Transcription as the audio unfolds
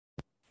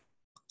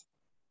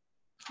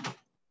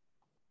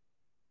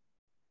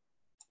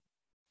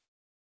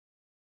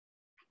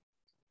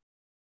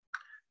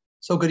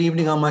So good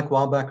evening, I'm Mike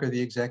Weilbacher, the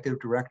Executive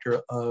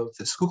Director of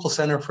the Schuylkill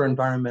Center for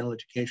Environmental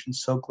Education.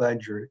 So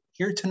glad you're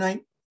here tonight.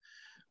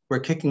 We're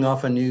kicking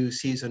off a new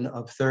season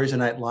of Thursday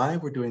Night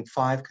Live. We're doing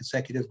 5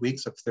 consecutive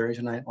weeks of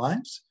Thursday Night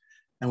Lives.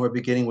 And we're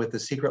beginning with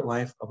The Secret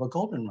Life of a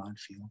Goldenrod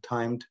Field,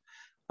 timed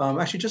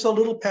actually just a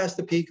little past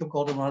the peak of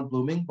goldenrod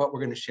blooming, but we're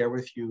going to share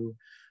with you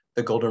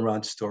the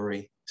goldenrod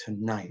story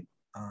tonight.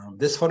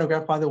 This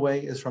photograph, by the way,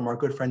 is from our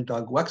good friend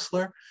Doug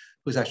Wexler,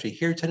 who's actually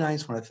here tonight. I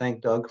just want to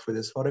thank Doug for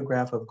this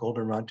photograph of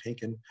goldenrod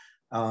taken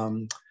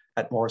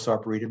at Morris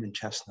Arboretum in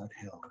Chestnut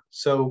Hill.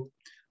 So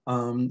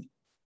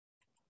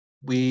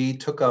we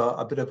took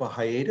a bit of a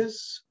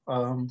hiatus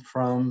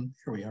from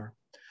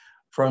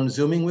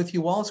Zooming with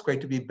you all. It's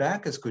great to be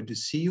back. It's good to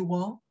see you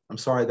all. I'm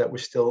sorry that we're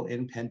still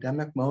in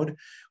pandemic mode.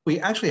 We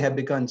actually have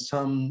begun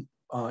some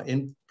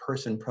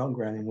in-person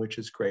programming, which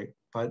is great.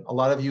 But a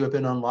lot of you have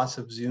been on lots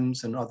of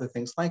Zooms and other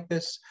things like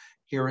this.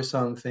 Here are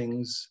some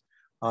things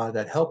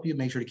that help you.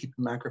 Make sure to keep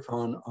your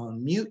microphone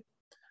on mute.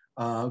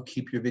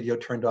 Keep your video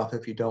turned off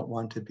if you don't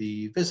want to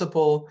be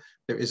visible.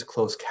 There is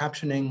closed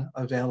captioning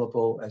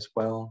available as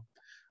well.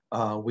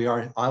 I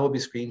will be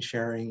screen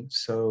sharing.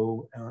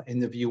 So in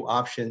the view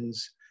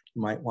options,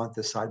 you might want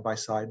the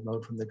side-by-side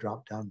mode from the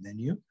drop-down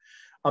menu.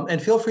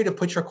 And feel free to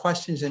put your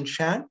questions in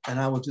chat, and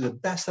I will do the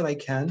best that I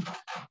can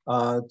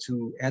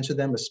to answer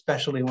them,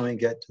 especially when we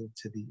get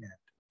to the end.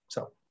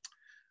 So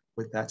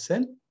with that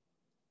said,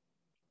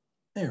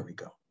 there we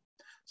go.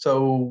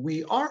 So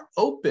we are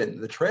open.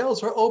 The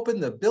trails are open.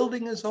 The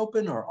building is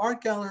open. Our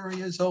art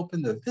gallery is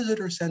open. The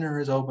visitor center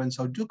is open.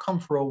 So do come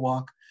for a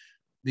walk.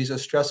 These are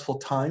stressful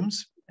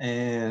times,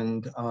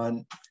 and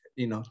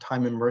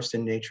time immersed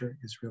in nature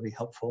is really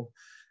helpful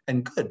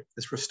and good.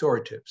 It's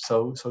restorative.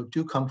 So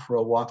do come for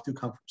a walk. Do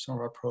come for some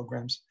of our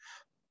programs.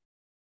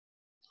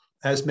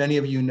 As many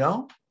of you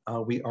know,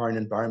 we are an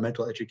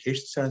environmental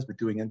education center. We've been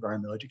doing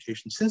environmental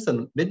education since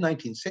the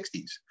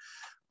mid-1960s.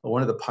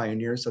 One of the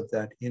pioneers of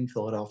that in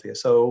Philadelphia.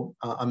 So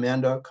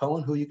Amanda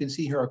Cohen, who you can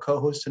see here, our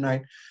co-host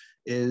tonight,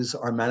 is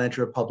our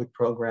manager of public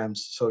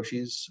programs. So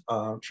she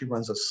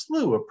runs a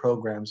slew of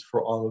programs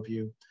for all of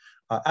you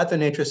at the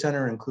Nature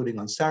Center, including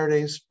on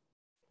Saturdays.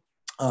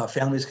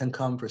 Families can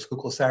come for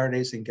Schuylkill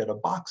Saturdays and get a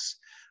box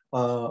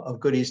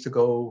of goodies to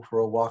go for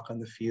a walk on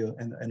the field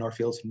in our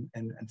fields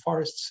and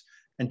forests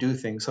and do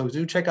things. So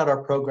do check out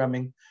our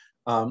programming.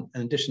 In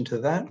addition to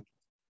that,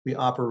 we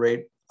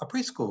operate a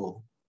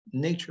preschool,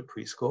 nature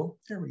preschool.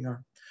 There we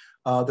are.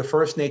 The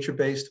first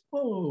nature-based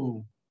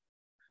preschool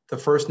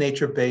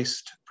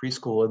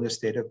in the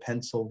state of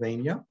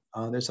Pennsylvania.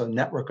 There's a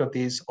network of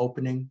these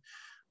opening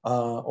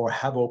or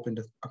have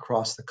opened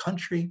across the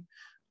country.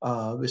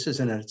 This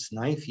is in its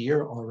 9th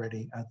year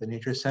already at the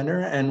Nature Center,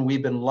 and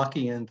we've been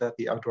lucky in that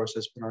the outdoors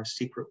has been our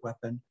secret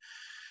weapon.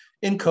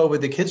 In COVID,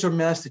 the kids are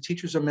masked, the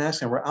teachers are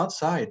masked, and we're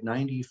outside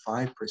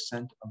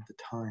 95% of the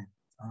time.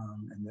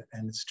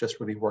 And it's just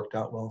really worked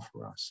out well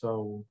for us.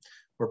 So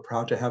we're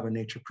proud to have a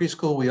nature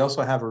preschool. We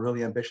also have a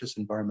really ambitious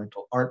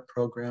environmental art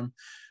program.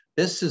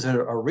 This is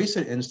a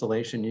recent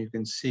installation you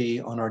can see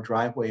on our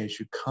driveway as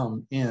you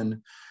come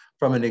in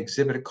from an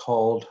exhibit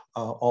called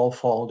All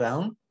Fall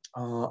Down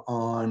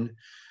on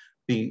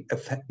the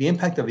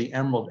impact of the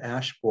emerald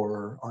ash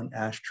borer on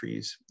ash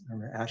trees.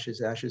 Remember,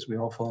 ashes, ashes, we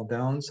all fall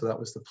down. So that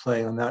was the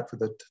play on that for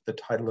the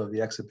title of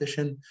the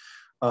exhibition.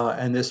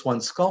 And this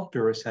one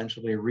sculptor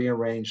essentially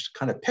rearranged,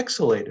 kind of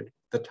pixelated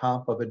the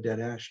top of a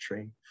dead ash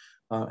tree.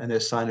 And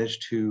there's signage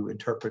to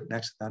interpret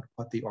next to that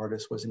what the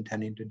artist was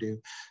intending to do.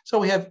 So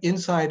we have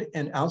inside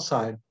and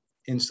outside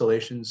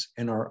installations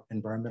in our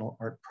environmental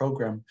art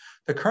program.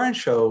 The current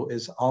show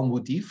is Al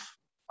Mudif,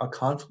 a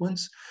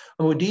confluence.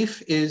 A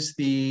Mudif is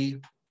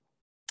the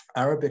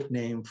Arabic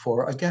name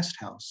for a guest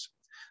house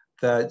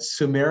that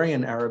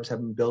Sumerian Arabs have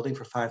been building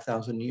for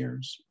 5,000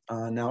 years,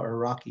 now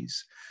Iraqis.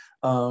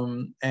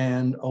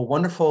 And a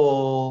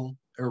wonderful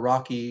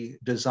Iraqi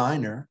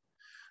designer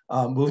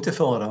moved to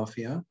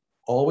Philadelphia,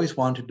 always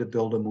wanted to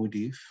build a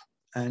Mudif,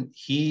 and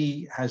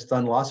he has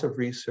done lots of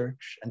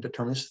research and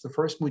determined this is the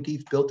first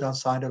Mudif built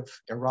outside of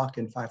Iraq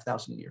in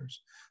 5,000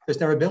 years.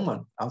 There's never been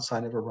one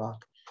outside of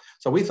Iraq.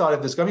 So we thought if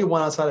there's going to be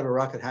one outside of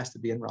Iraq, it has to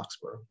be in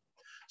Roxborough.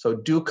 So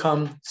do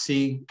come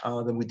see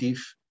the Mudif.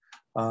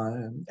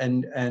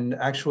 And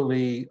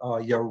actually,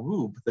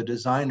 Yarub, the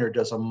designer,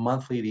 does a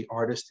monthly The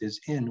Artist Is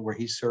In, where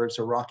he serves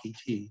Iraqi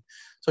tea.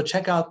 So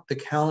check out the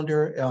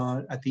calendar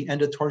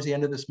towards the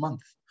end of this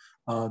month.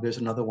 There's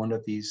another one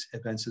of these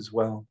events as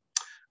well.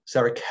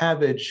 Sarah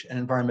Cabbage, an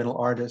environmental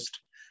artist,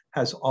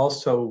 has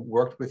also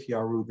worked with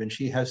Yarub, and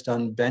she has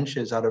done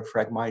benches out of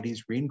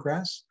Phragmites green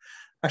grass.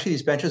 Actually,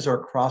 these benches are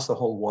across the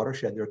whole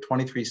watershed. There are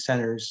 23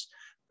 centers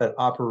that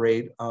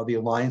operate the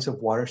Alliance of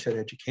Watershed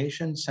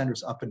Education,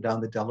 centers up and down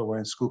the Delaware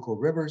and Schuylkill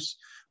rivers,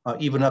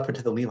 even up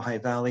into the Lehigh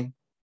Valley,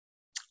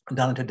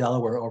 down into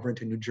Delaware, over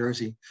into New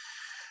Jersey.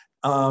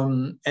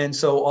 And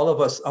so all of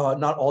us,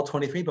 not all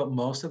 23, but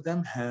most of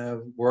them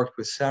have worked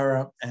with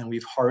Sarah, and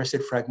we've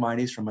harvested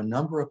Phragmites from a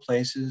number of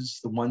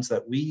places. The ones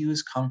that we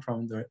use come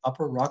from the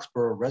Upper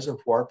Roxborough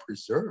Reservoir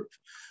Preserve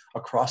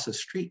across the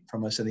street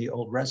from us in the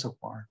old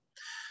reservoir.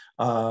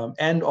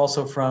 and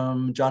also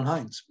from John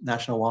Hines,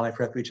 National Wildlife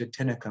Refuge at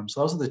Tinicum.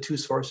 So those are the two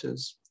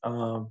sources.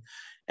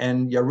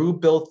 And Yaru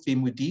built the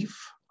Mudif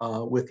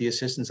with the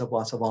assistance of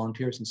lots of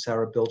volunteers, and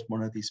Sarah built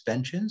one of these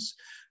benches.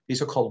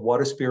 These are called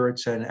water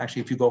spirits, and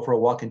actually if you go for a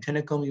walk in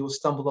Tinicum, you will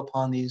stumble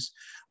upon these.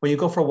 When you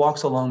go for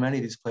walks along many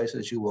of these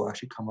places, you will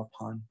actually come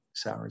upon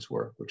Sarah's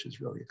work, which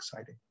is really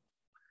exciting.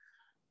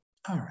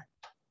 All right.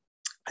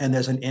 And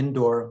there's an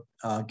indoor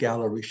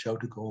gallery show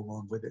to go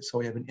along with it. So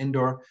we have an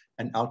indoor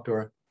and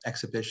outdoor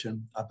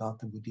exhibition about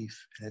the Mudif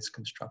and its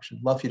construction.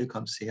 Love you to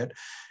come see it.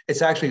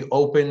 It's actually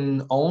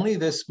open only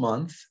this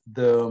month.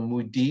 The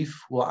Mudif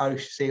will actually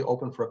stay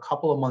open for a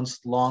couple of months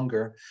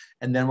longer,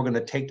 and then we're going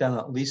to take down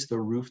at least the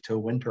roof to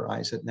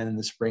winterize it, and then in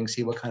the spring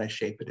see what kind of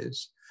shape it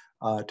is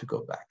to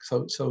go back.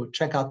 So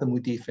check out the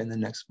Mudif in the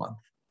next month.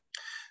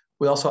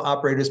 We also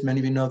operate, as many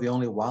of you know, the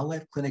only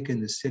wildlife clinic in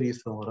the city of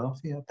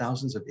Philadelphia.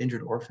 Thousands of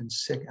injured, orphaned,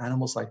 sick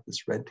animals like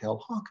this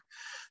red-tailed hawk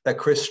that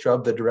Chris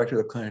Strubb, the director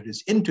of the clinic,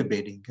 is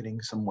intubating,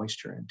 getting some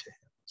moisture into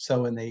him.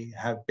 So when they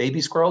have baby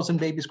squirrels and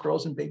baby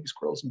squirrels and baby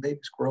squirrels and baby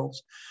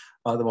squirrels,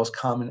 the most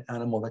common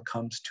animal that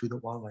comes to the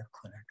wildlife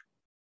clinic.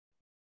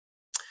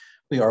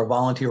 We are a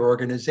volunteer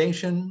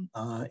organization.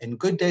 In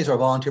good days, our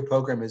volunteer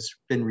program has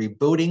been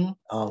rebooting.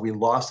 We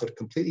lost it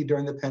completely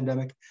during the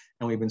pandemic,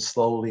 and we've been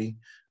slowly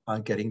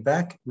getting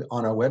back.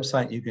 On our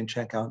website, you can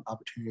check out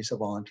opportunities to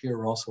volunteer.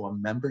 We're also a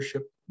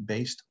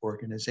membership-based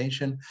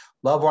organization.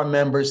 Love our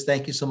members.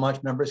 Thank you so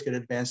much. Members get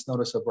advance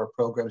notice of our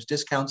programs,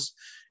 discounts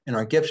in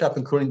our gift shop,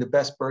 including the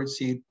best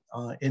birdseed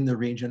in the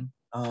region.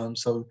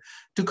 So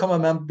do become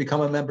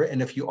a member.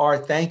 And if you are,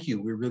 thank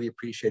you. We really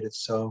appreciate it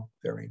so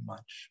very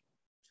much.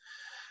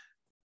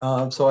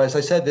 So as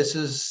I said, this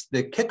is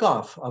the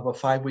kickoff of a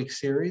 5-week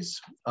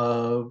series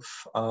of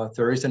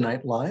Thursday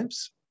Night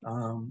Lives.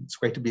 It's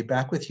great to be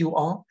back with you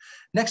all.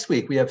 Next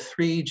week, we have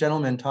 3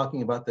 gentlemen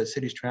talking about the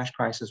city's trash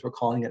crisis. We're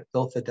calling it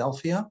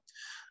Philadelphia.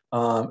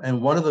 And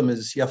one of them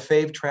is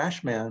Yafave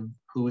Trashman,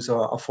 who's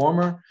a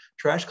former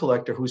trash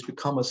collector who's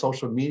become a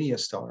social media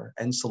star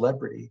and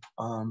celebrity.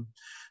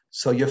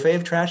 So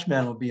Yafave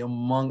Trashman will be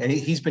among, and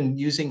he's been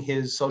using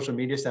his social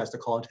media stats to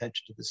call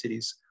attention to the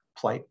city's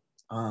plight.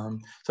 So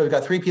we've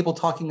got 3 people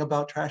talking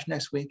about trash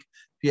next week.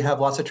 If you have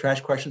lots of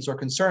trash questions or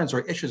concerns or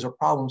issues or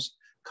problems,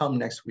 come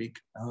next week,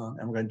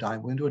 and we're going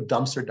to do a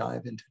dumpster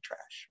dive into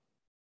trash.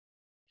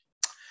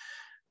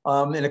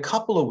 In a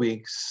couple of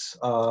weeks,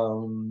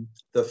 the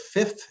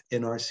 5th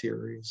in our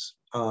series,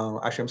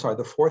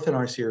 the 4th in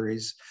our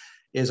series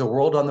is A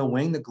World on the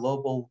Wing, the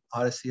Global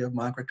Odyssey of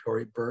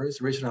Migratory Birds.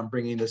 The reason I'm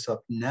bringing this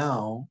up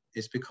now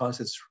is because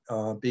it's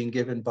being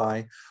given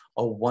by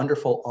a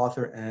wonderful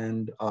author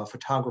and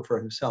photographer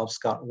himself,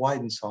 Scott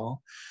Weidensaul.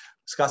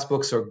 Scott's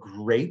books are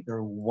great.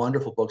 They're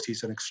wonderful books.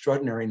 He's an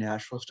extraordinary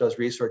naturalist, does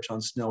research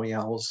on snowy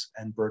owls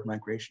and bird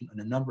migration and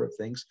a number of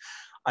things.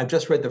 I've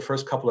just read the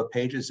first couple of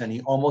pages, and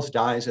he almost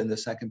dies in the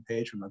second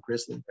page from a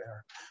grizzly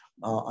bear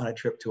on a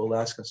trip to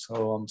Alaska.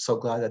 So I'm so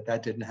glad that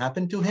that didn't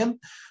happen to him.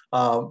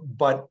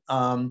 But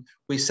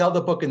we sell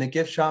the book in the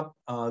gift shop.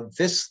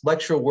 This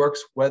lecture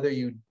works whether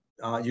you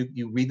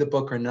read the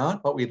book or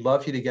not, but we'd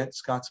love you to get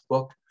Scott's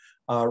book,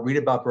 read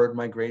about bird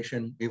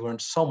migration. We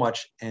learned so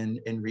much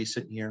in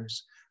recent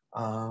years.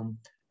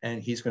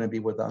 And he's going to be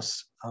with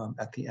us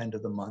at the end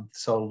of the month.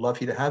 So love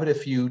you to have it.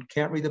 If you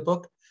can't read the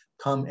book,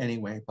 come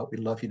anyway, but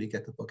we'd love you to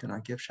get the book in our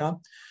gift shop.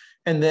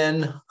 And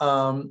then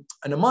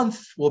in a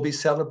month, we'll be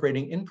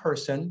celebrating in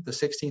person the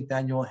 16th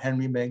annual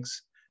Henry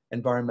Meigs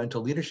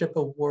Environmental Leadership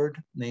Award,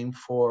 named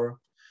for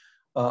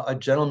a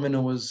gentleman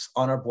who was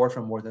on our board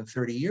for more than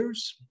 30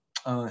 years,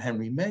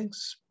 Henry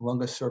Meigs,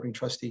 longest serving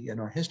trustee in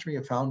our history,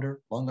 a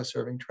founder, longest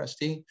serving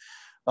trustee.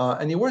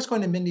 And the award's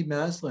going to Mindy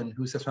Maslin,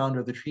 who's the founder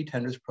of the Tree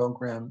Tenders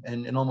program.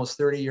 And in almost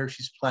 30 years,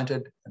 she's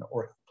planted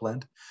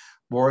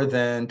more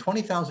than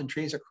 20,000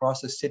 trees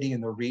across the city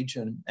and the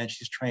region. And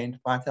she's trained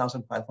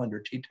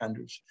 5,500 tree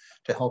tenders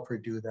to help her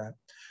do that.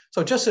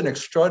 So just an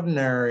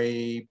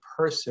extraordinary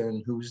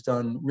person who's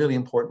done really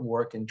important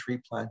work in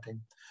tree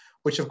planting,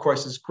 which of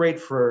course is great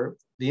for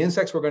the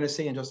insects we're going to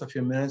see in just a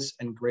few minutes,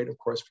 and great, of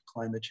course, for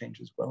climate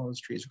change as well.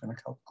 Those trees are going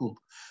to help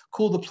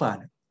cool the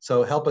planet.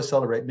 So help us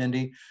celebrate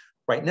Mindy.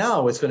 Right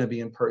now, it's going to be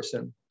in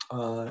person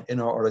in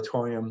our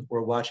auditorium.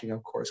 We're watching,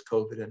 of course,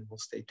 COVID, and we'll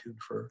stay tuned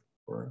for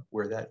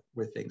where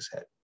things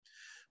head.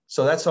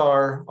 So that's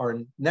our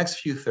next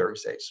few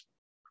Thursdays.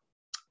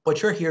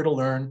 But you're here to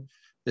learn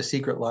the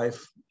secret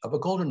life of a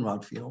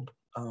goldenrod field,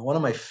 one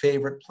of my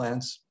favorite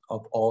plants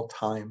of all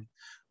time.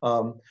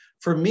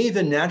 For me,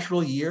 the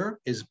natural year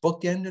is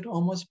bookended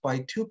almost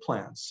by 2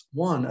 plants.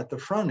 One at the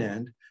front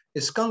end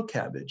is skunk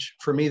cabbage.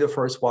 For me, the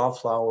first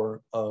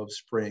wildflower of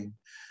spring.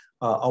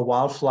 A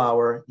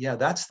wildflower, yeah,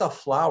 that's the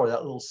flower,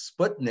 that little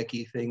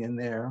Sputnik-y thing in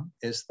there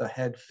is the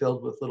head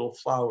filled with little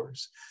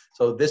flowers.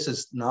 So this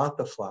is not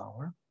the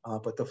flower,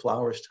 but the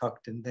flower is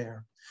tucked in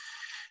there.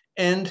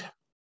 And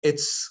it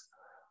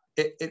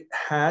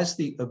has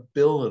the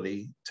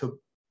ability to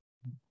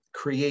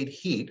create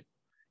heat.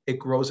 It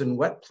grows in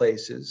wet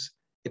places.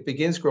 It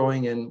begins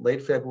growing in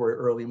late February,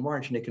 early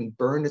March, and it can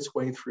burn its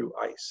way through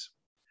ice.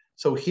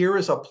 So here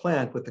is a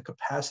plant with the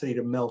capacity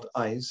to melt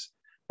ice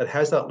that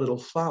has that little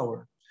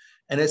flower.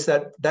 And it's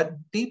that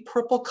deep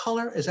purple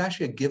color is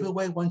actually a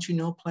giveaway once you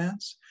know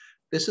plants.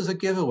 This is a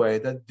giveaway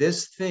that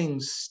this thing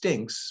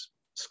stinks,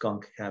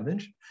 skunk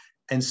cabbage,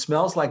 and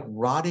smells like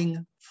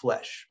rotting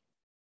flesh.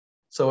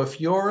 So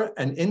if you're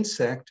an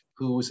insect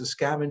who's a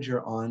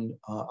scavenger on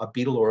a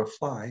beetle or a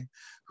fly,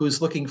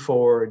 who's looking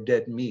for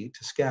dead meat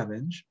to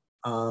scavenge,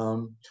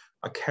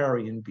 a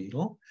carrion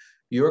beetle,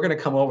 you're going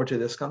to come over to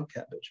this skunk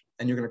cabbage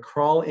and you're going to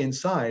crawl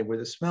inside where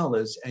the smell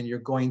is, and you're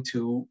going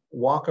to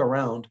walk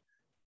around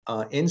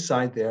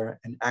inside there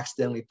and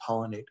accidentally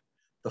pollinate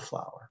the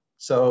flower.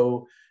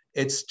 So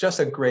it's just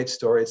a great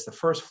story. It's the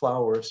first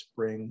flower of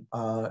spring.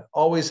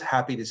 Always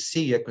happy to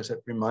see it because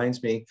it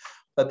reminds me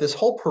that this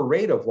whole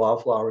parade of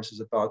wildflowers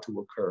is about to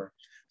occur.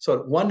 So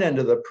at one end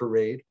of the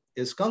parade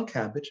is skunk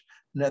cabbage,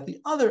 and at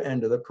the other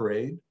end of the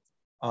parade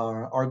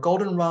are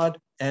goldenrod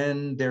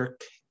and their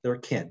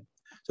kin.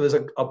 So there's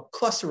a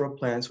cluster of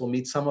plants. We'll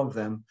meet some of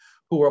them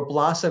who are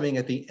blossoming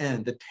at the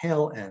end, the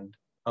tail end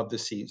of the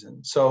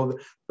season. So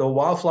the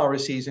wildflower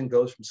season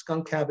goes from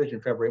skunk cabbage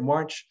in February,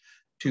 March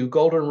to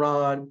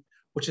goldenrod,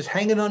 which is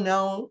hanging on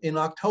now in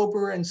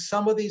October. And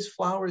some of these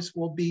flowers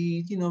will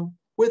be,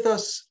 with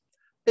us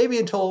maybe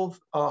until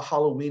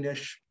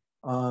Halloweenish.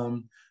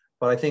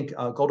 But I think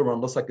goldenrod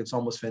looks like it's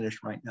almost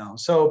finished right now.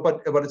 So,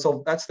 but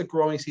that's the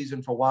growing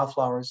season for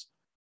wildflowers,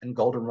 and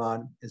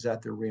goldenrod is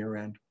at the rear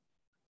end.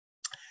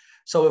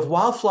 So if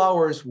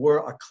wildflowers were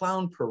a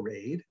clown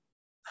parade,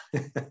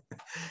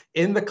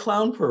 in the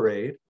clown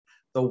parade,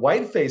 the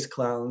white-faced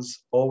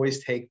clowns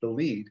always take the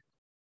lead.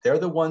 They're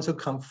the ones who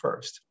come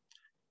first.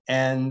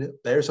 And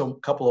there's a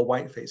couple of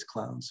white-faced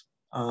clowns.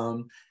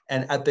 And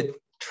at the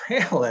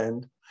tail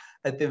end,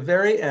 at the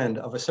very end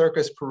of a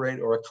circus parade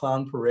or a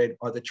clown parade,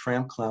 are the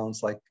tramp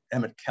clowns like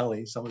Emmett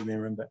Kelly. Some of you may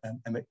remember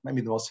Emmett, maybe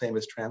the most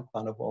famous tramp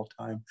clown of all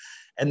time.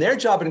 And their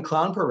job in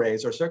clown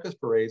parades or circus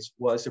parades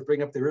was to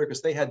bring up the rear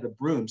because they had the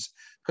brooms,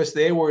 because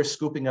they were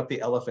scooping up the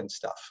elephant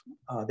stuff.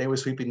 They were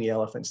sweeping the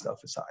elephant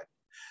stuff aside.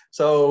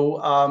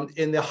 So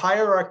in the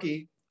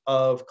hierarchy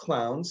of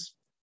clowns,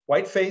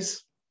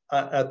 whiteface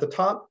at the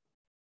top,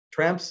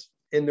 tramps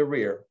in the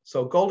rear.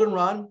 So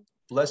goldenrod,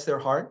 bless their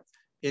heart,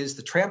 is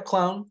the tramp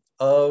clown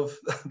of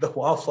the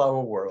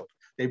wildflower world.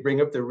 They bring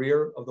up the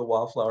rear of the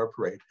wildflower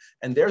parade.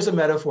 And there's a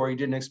metaphor you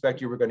didn't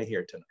expect you were going to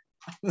hear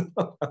tonight.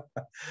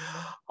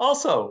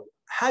 Also,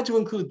 had to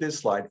include this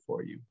slide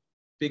for you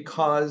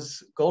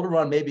because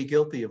goldenrod may be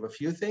guilty of a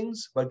few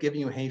things, but giving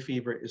you hay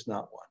fever is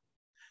not one.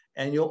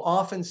 And you'll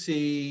often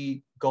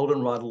see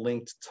goldenrod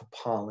linked to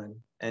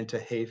pollen and to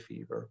hay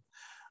fever.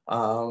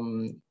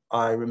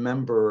 I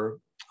remember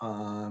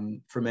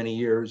for many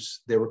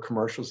years, there were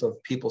commercials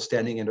of people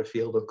standing in a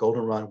field of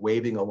goldenrod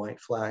waving a white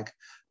flag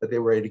that they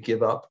were ready to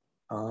give up.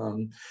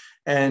 And,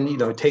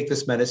 take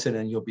this medicine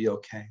and you'll be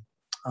okay.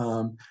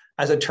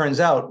 As it turns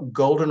out,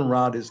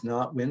 goldenrod is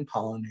not wind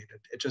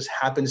pollinated. It just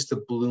happens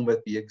to bloom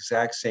at the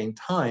exact same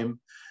time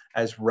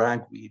as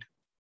ragweed.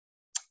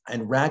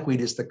 And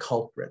ragweed is the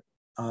culprit.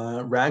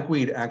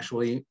 Ragweed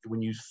actually,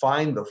 when you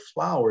find the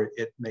flower,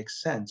 it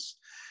makes sense.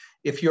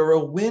 If you're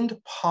a wind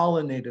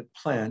pollinated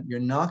plant, you're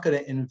not going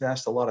to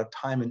invest a lot of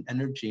time and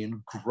energy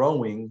in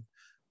growing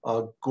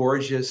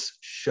gorgeous,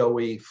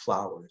 showy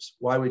flowers.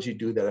 Why would you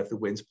do that if the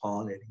wind's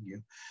pollinating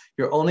you?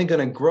 You're only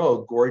going to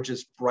grow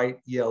gorgeous, bright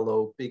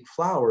yellow, big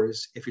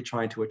flowers if you're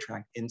trying to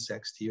attract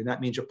insects to you. And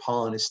that means your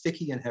pollen is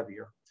sticky and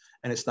heavier,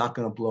 and it's not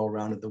going to blow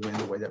around in the wind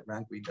the way that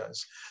ragweed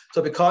does.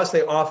 So because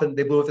they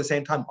bloom at the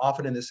same time,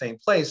 often in the same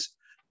place,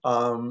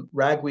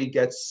 ragweed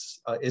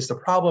is the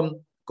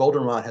problem.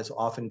 Goldenrod has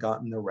often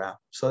gotten the rap.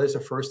 So there's the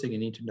first thing you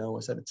need to know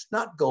is that it's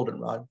not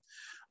goldenrod.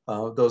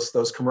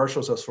 Those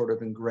commercials are sort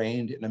of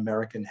ingrained in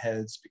American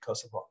heads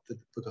because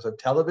of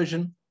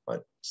television,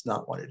 but it's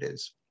not what it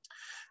is.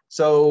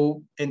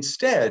 So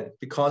instead,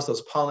 because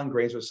those pollen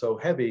grains are so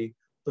heavy,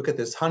 look at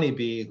this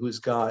honeybee who's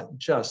got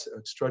just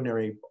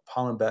extraordinary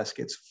pollen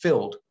baskets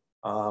filled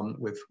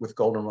with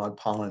goldenrod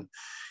pollen.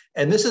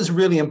 And this is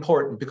really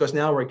important because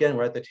now we're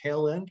at the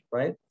tail end,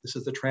 right? This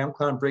is the tramp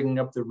clown bringing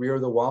up the rear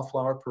of the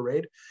wildflower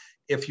parade.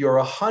 If you're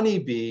a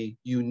honeybee,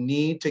 you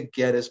need to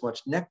get as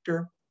much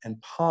nectar and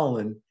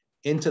pollen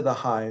into the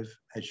hive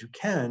as you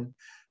can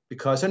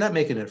because they're not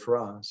making it for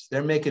us.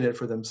 They're making it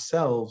for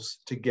themselves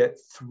to get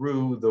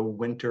through the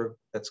winter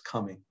that's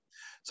coming.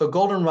 So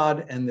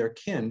goldenrod and their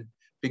kin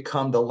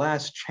become the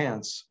last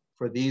chance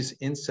for these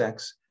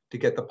insects to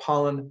get the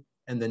pollen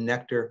and the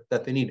nectar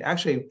that they need.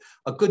 Actually,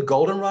 a good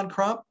goldenrod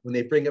crop, when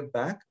they bring it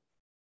back,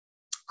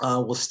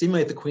 will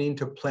stimulate the queen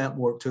to plant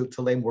more, to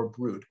lay more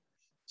brood.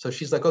 So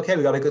she's like, okay,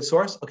 we got a good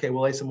source. Okay,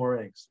 we'll lay some more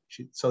eggs.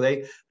 So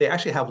they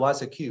actually have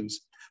lots of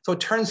cues. So it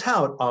turns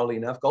out, oddly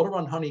enough,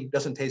 goldenrod honey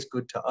doesn't taste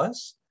good to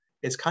us.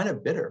 It's kind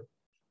of bitter,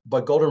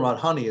 but goldenrod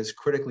honey is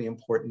critically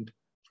important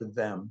for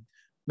them.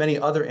 Many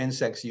other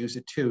insects use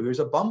it too. There's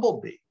a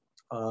bumblebee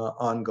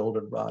on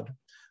goldenrod.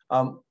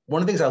 One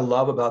of the things I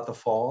love about the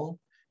fall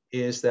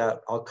is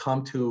that I'll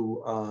come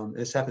to,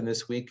 this happened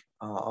this week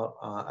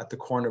at the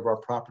corner of our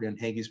property on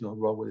Hagees Mill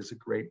Road, where there's a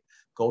great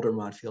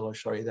goldenrod field. I'll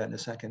show you that in a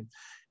second.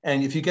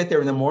 And if you get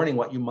there in the morning,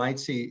 what you might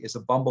see is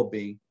a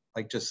bumblebee,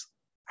 like just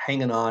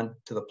hanging on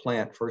to the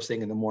plant first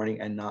thing in the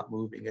morning and not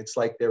moving. It's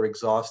like they're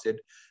exhausted.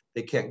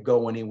 They can't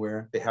go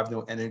anywhere. They have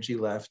no energy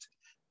left.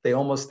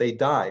 They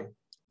die,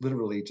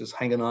 literally just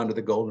hanging on to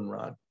the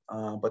goldenrod,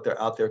 but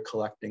they're out there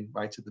collecting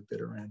right to the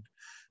bitter end.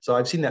 So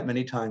I've seen that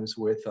many times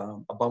with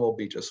a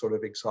bumblebee just sort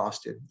of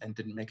exhausted and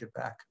didn't make it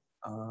back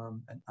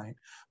at night.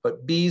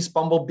 But bees,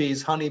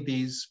 bumblebees,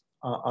 honeybees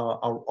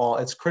are all,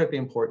 it's critically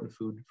important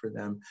food for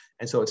them.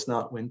 And so it's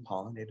not wind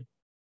pollinated.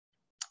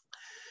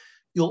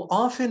 You'll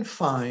often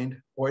find,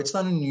 or it's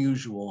not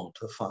unusual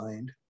to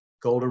find,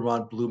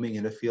 goldenrod blooming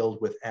in a field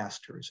with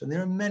asters. And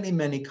there are many,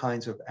 many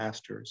kinds of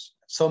asters.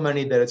 So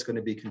many that it's going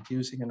to be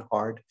confusing and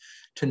hard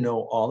to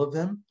know all of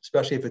them,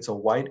 especially if it's a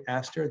white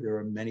aster. There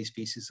are many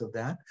species of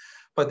that.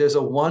 But there's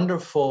a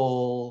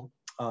wonderful,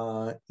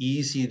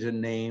 easy to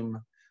name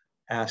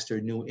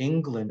aster, New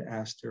England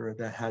aster,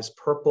 that has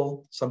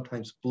purple,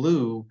 sometimes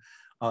blue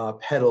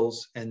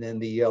petals, and then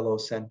the yellow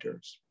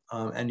centers.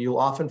 And you'll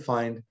often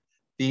find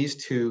these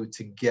two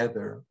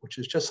together, which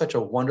is just such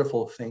a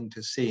wonderful thing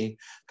to see.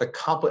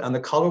 On the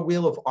color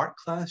wheel of art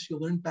class you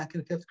learned back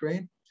in 5th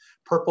grade,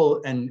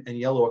 purple and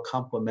yellow are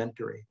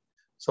complementary.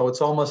 So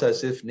it's almost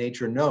as if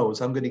nature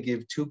knows, I'm going to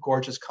give two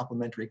gorgeous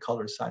complementary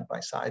colors side by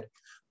side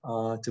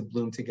to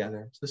bloom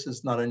together. So this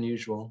is not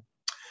unusual.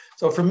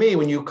 So for me,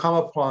 when you come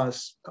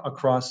across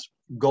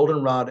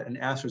goldenrod and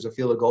asters, a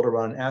field of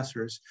goldenrod and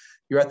asters,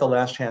 you're at the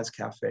Last Chance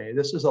Cafe.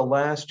 This is a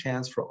last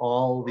chance for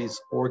all these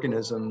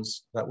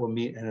organisms that we'll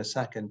meet in a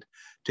second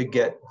to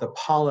get the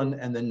pollen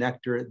and the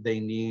nectar they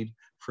need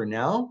for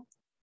now,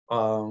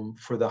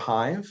 for the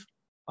hive,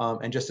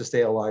 and just to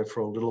stay alive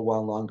for a little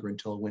while longer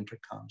until winter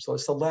comes. So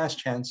it's the last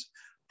chance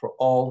for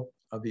all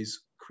of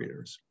these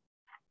critters.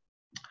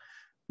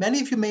 Many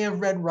of you may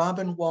have read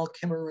Robin Wall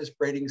Kimmerer's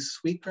Braiding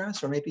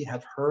Sweetgrass, or maybe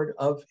have heard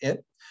of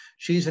it.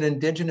 She's an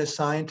indigenous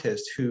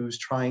scientist who's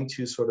trying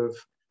to sort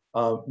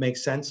of make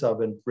sense of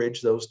and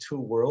bridge those two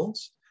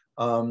worlds,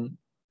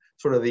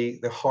 sort of the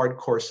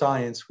hardcore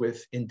science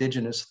with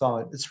indigenous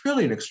thought. It's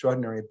really an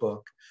extraordinary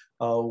book.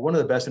 One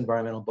of the best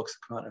environmental books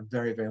that come out in a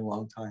very, very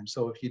long time.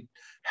 So if you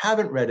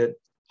haven't read it,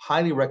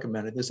 highly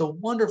recommend it. There's a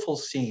wonderful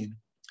scene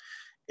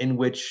in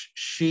which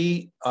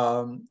she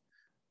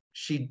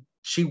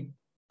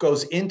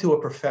goes into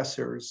a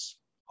professor's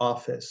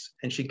office,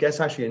 and she gets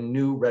actually a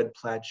new red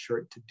plaid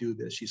shirt to do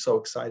this. She's so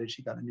excited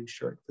she got a new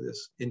shirt for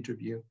this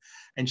interview,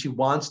 and she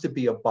wants to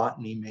be a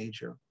botany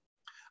major.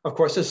 Of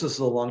course, this is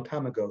a long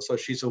time ago, so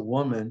she's a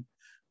woman,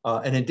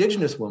 an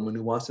indigenous woman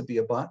who wants to be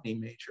a botany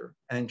major,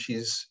 and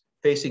she's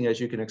facing, as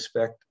you can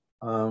expect,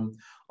 a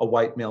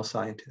white male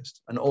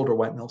scientist, an older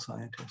white male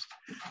scientist.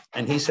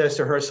 And he says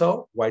to her,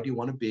 so why do you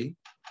want to be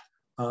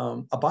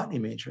a botany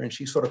major? And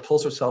she sort of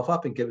pulls herself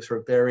up and gives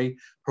her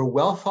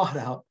well thought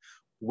out,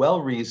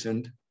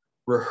 well-reasoned,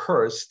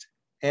 rehearsed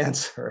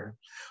answer,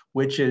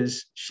 which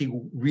is she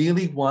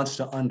really wants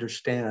to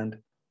understand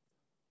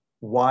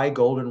why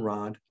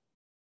goldenrod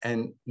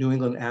and New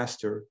England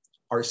aster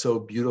are so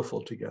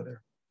beautiful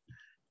together.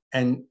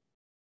 And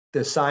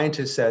the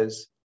scientist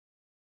says,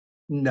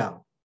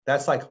 no,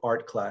 that's like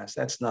art class.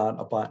 That's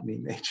not a botany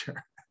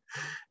major.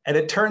 And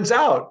it turns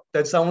out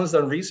that someone's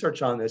done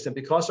research on this, and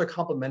because they're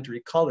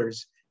complementary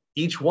colors,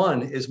 each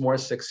one is more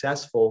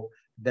successful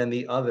than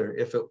the other.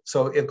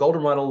 So if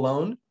goldenrod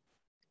alone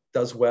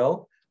does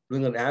well, New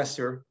England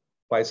aster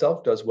by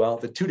itself does well,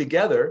 the two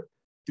together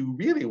do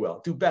really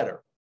well, do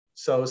better.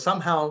 So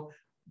somehow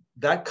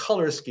that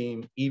color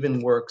scheme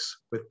even works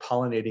with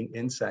pollinating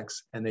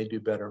insects, and they do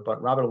better.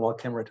 But Robin Wall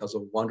Kimmerer tells a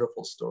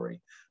wonderful story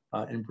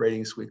in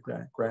Braiding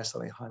Sweetgrass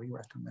that I highly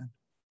recommend.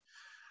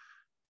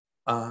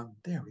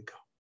 There we go.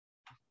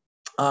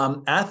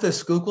 At the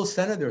Schuylkill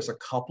Center, there's a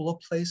couple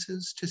of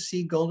places to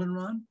see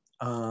goldenrod.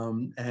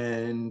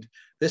 And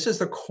this is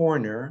the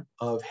corner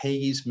of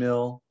Hagees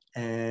Mill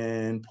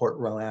and Port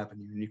Royal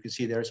Avenue. And you can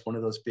see there's one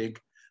of those big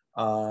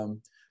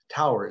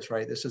towers,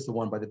 right? This is the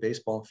one by the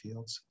baseball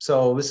fields.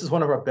 So this is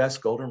one of our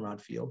best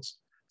goldenrod fields.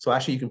 So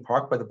actually you can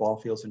park by the ball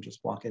fields and just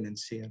walk in and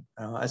see it.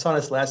 It's on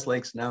its last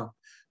legs now.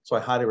 So I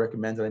highly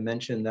recommend it. I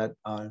mentioned that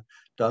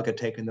Doug had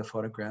taken the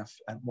photograph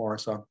at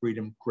Morris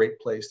Arboretum, great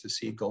place to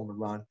see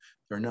goldenrod.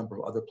 There are a number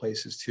of other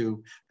places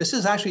too. This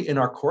is actually in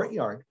our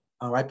courtyard,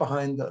 right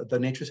behind the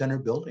Nature Center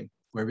building,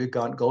 where we've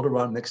got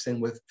goldenrod mixed in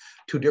with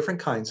two different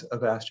kinds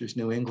of asters,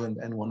 New England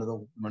and one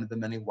of the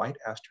many white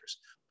asters,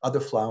 other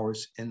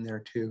flowers in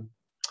there too.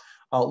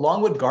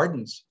 Longwood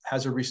Gardens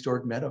has a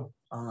restored meadow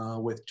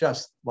with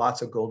just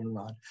lots of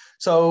goldenrod.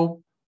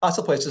 So lots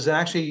of places, and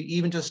actually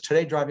even just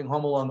today driving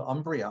home along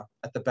Umbria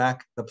at the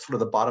back, sort of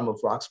the bottom of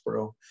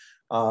Roxborough,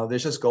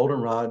 there's just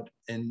goldenrod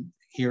in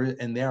here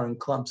and there in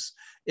clumps.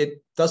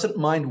 It doesn't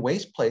mind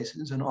waste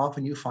places, and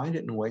often you find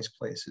it in waste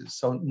places.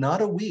 So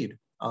not a weed,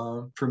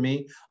 for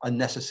me, a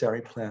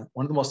necessary plant,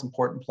 one of the most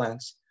important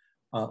plants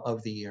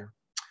of the year.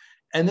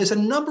 And there's a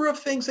number of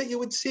things that you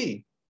would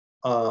see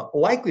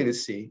likely to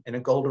see in a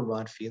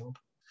goldenrod field.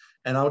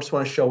 And I just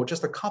want to show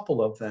just a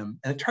couple of them.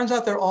 And it turns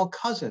out they're all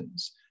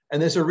cousins.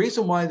 And there's a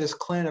reason why this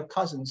clan of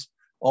cousins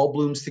all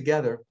blooms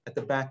together at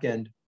the back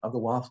end of the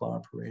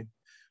wildflower parade.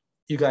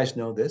 You guys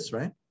know this,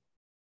 right?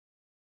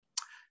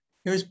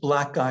 Here's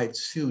black-eyed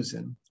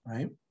Susan,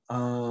 right?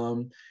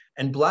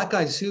 And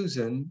black-eyed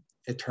Susan,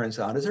 it turns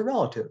out, is a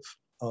relative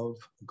of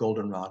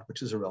goldenrod,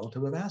 which is a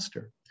relative of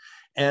aster.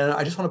 And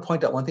I just want to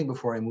point out one thing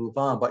before I move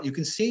on, but you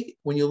can see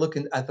when you look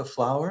at the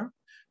flower,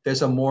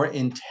 there's a more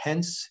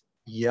intense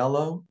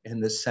yellow in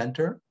the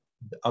center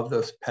of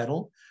the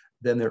petal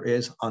than there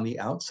is on the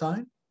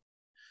outside.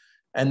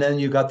 And then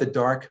you got the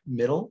dark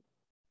middle.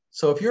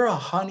 So if you're a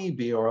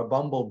honeybee or a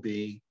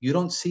bumblebee, you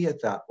don't see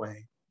it that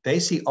way. They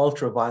see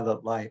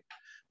ultraviolet light.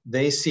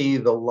 They see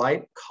the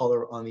light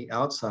color on the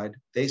outside.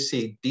 They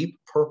see deep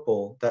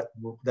purple.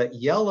 That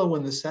yellow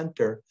in the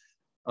center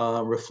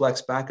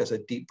reflects back as a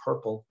deep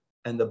purple,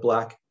 and the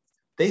black,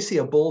 they see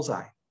a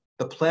bullseye.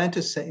 The plant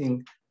is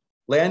saying,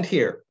 land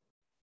here,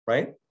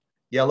 right?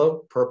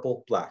 Yellow,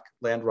 purple, black,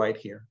 land right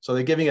here. So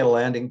they're giving it a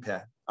landing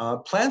pad.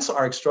 Plants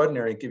are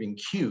extraordinary at giving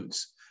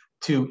cues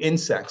to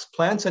insects.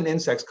 Plants and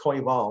insects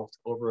co-evolved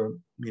over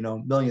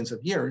millions of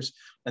years,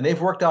 and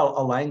they've worked out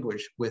a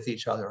language with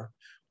each other.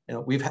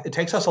 It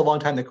takes us a long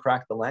time to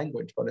crack the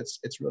language, but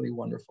it's really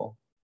wonderful.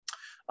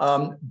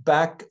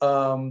 Black-eyed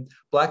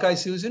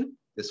Susan,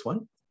 this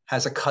one,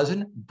 has a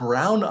cousin,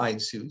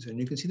 brown-eyed Susan.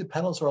 You can see the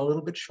petals are a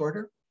little bit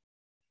shorter.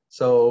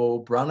 So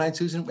brown-eyed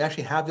Susan, we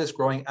actually have this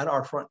growing at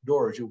our front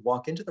door. As you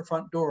walk into the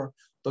front door,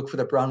 look for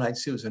the brown-eyed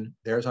Susan.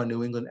 There's our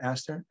New England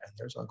aster, and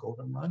there's our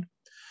goldenrod.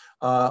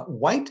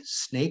 White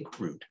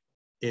snakeroot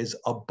is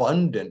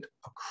abundant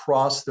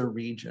across the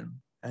region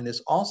and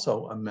is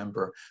also a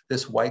member,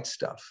 this white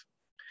stuff.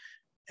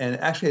 And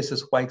actually it's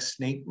this white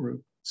snake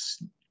root,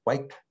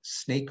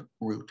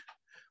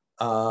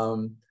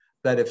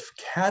 that if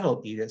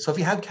cattle eat it, so if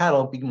you have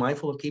cattle, be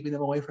mindful of keeping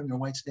them away from your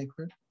white snake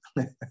root.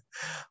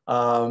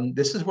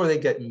 This is where they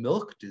get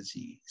milk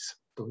disease,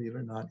 believe it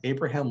or not.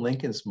 Abraham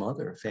Lincoln's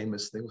mother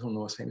famously was one of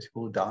the most famous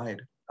people who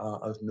died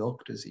of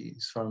milk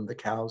disease from the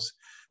cows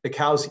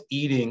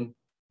eating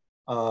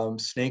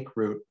snake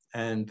root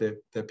and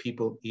the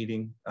people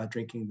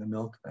drinking the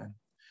milk then.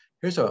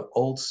 Here's an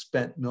old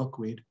spent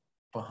milkweed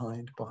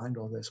behind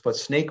all this, but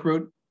snake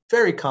root,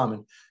 very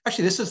common.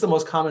 Actually, this is the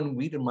most common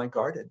weed in my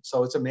garden.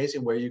 So it's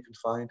amazing where you can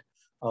find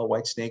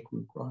white snake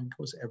root growing. It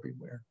goes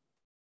everywhere.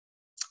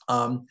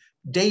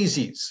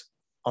 Daisies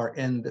are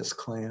in this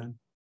clan.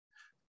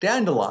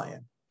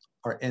 Dandelion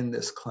are in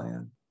this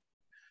clan.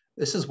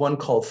 This is one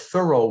called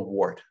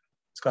thoroughwort.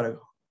 It's got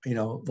one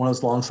of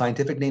those long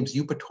scientific names,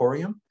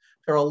 eupatorium.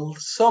 There are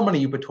so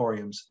many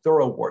eupatoriums,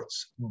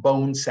 thoroughworts,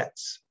 bone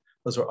sets.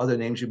 Those are other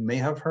names you may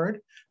have heard.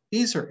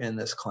 These are in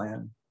this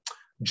clan.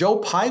 Joe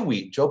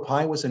Pyeweed. Joe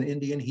Pye was an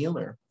Indian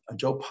healer.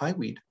 Joe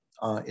Pyeweed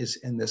is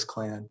in this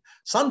clan.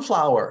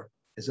 Sunflower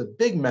is a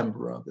big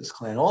member of this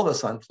clan, all the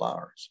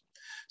sunflowers.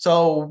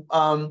 So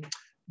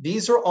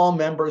these are all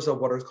members of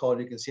what are called,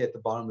 you can see at the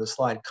bottom of the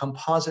slide,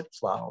 composite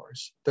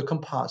flowers, the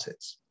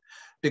composites,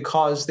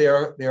 because they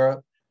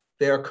are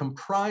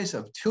comprised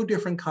of two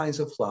different kinds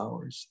of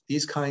flowers,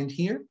 these kind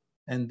here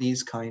and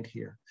these kind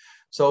here.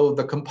 So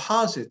the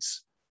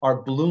composites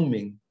are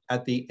blooming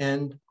at the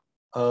end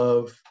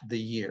of the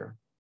year.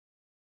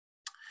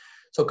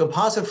 So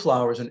composite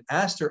flowers, and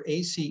Aster,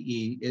 ACE,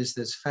 is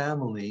this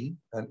family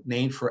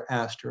named for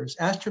asters.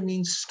 Aster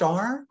means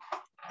star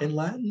in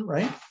Latin,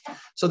 right?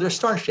 So they're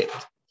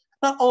star-shaped.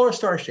 Not all are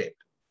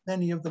star-shaped.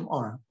 Many of them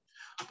are.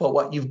 But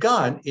what you've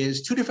got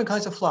is two different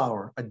kinds of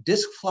flower, a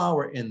disc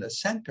flower in the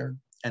center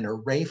and a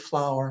ray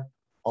flower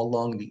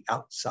along the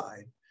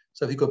outside.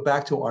 So if you go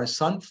back to our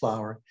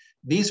sunflower,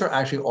 these are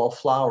actually all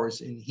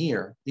flowers in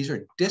here. These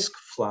are disc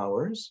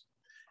flowers,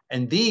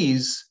 and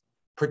these,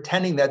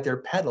 pretending that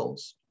they're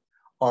petals,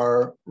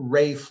 are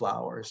ray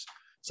flowers.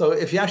 So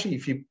if you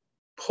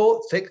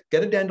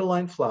get a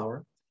dandelion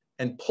flower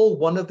and pull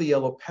one of the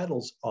yellow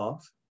petals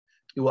off,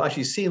 you will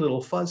actually see a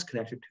little fuzz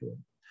connected to it.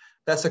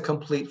 That's a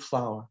complete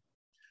flower.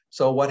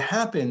 So what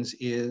happens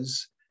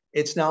is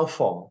it's now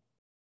fall.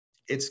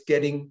 It's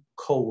getting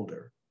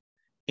colder.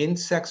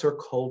 Insects are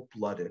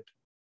cold-blooded.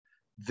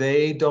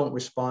 They don't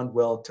respond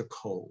well to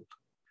cold.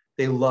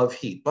 They love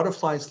heat.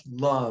 Butterflies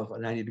love a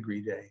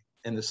 90-degree day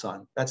in the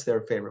sun. That's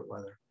their favorite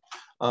weather.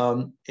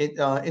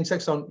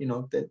 Insects don't,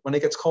 when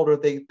it gets colder,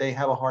 they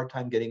have a hard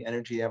time getting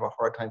energy. They have a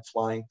hard time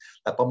flying.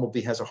 That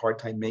bumblebee has a hard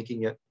time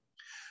making it.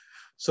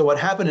 So what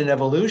happened in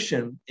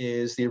evolution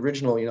is the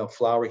original,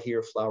 flower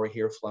here, flower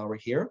here, flower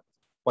here.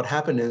 What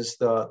happened is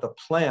the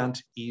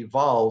plant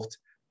evolved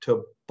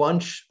to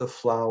bunch the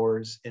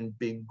flowers in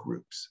big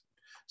groups.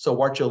 So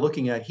what you're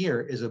looking at here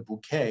is a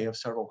bouquet of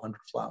several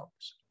hundred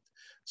flowers.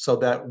 So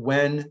that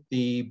when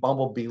the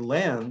bumblebee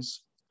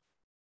lands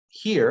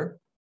here,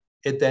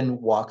 it then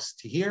walks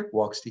to here,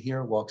 walks to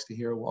here, walks to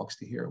here, walks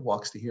to here,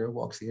 walks to here,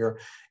 walks to here.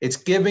 It's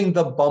giving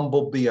the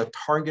bumblebee a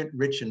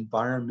target-rich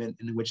environment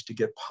in which to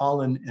get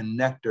pollen and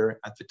nectar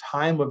at the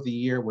time of the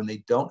year when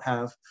they don't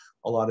have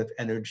a lot of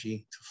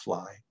energy to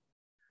fly.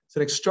 It's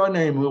an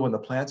extraordinary move on the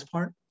plant's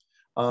part.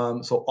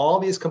 So all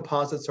these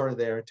composites are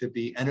there to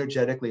be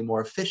energetically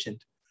more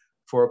efficient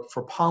for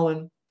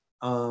pollen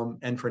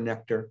and for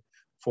nectar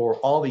for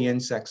all the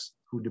insects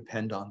who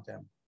depend on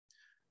them.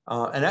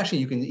 And actually,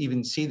 you can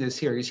even see this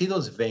here. You see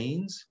those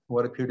veins,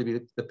 what appear to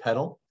be the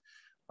petal?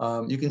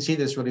 You can see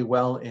this really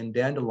well in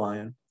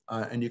dandelion,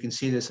 and you can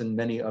see this in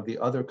many of the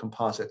other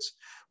composites.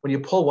 When you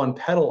pull one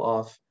petal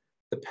off,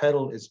 the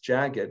petal is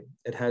jagged.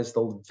 It has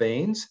the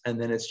veins, and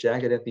then it's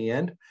jagged at the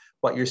end.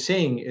 What you're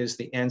seeing is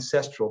the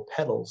ancestral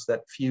petals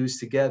that fuse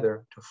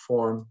together to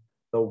form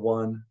the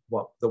one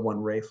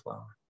ray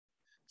flower.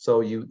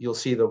 So you'll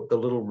see the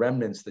little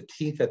remnants, the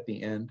teeth at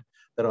the end,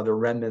 that are the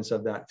remnants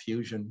of that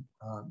fusion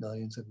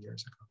millions of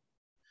years ago.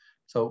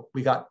 So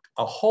we got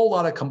a whole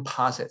lot of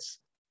composites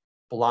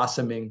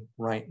blossoming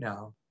right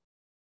now.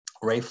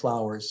 Ray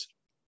flowers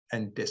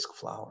and disc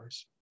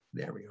flowers.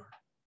 There we are.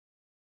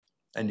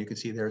 And you can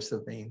see there's the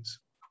veins.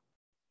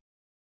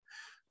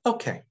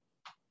 Okay,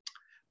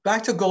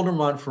 back to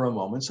goldenrod for a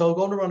moment. So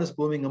goldenrod is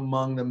blooming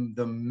among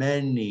the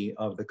many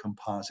of the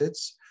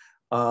composites.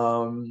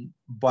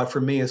 But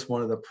for me, it's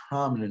one of the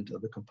prominent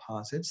of the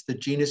composites. The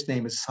genus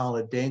name is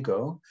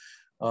Solidago,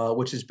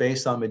 which is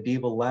based on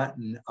medieval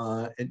Latin.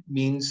 It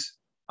means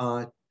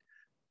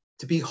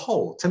to be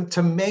whole,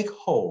 to make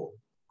whole.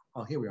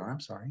 Oh, here we are, I'm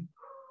sorry.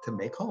 To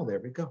make whole,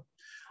 there we go.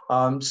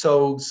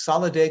 So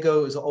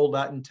Solidago is Old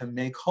Latin to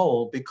make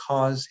whole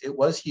because it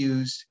was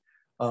used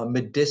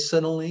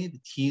medicinally. The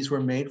teas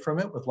were made from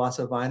it with lots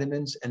of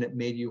vitamins and it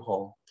made you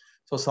whole.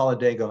 So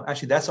Solidago,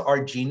 actually that's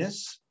our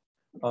genus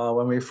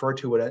when we refer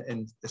to it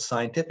in the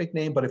scientific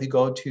name. But if you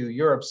go to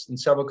Europe, in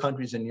several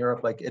countries in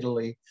Europe like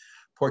Italy,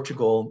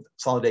 Portugal,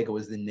 Solidago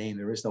is the name.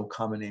 There is no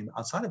common name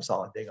outside of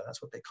Solidago.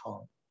 That's what they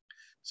call it.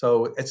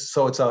 So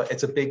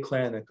it's a big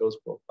clan that goes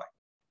worldwide.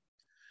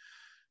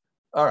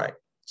 All right.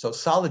 So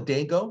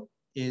Solidago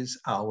is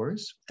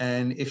ours.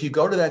 And if you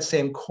go to that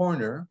same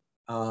corner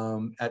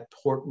at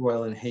Port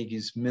Royal and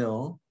Hagee's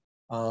Mill,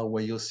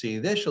 where you'll see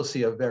this, you'll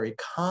see a very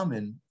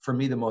common, for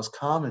me, the most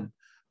common,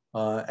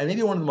 and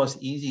maybe one of the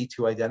most easy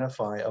to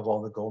identify of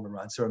all the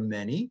goldenrods. There are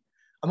many.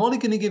 I'm only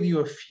going to give you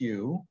a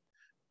few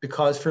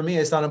because for me,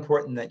 it's not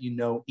important that you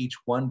know each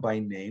one by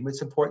name.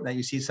 It's important that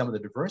you see some of the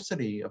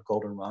diversity of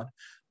goldenrod,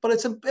 but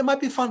it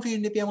might be fun for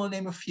you to be able to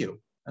name a few.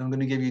 And I'm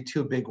going to give you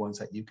two big ones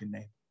that you can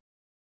name.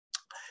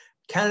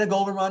 Canada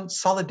goldenrod,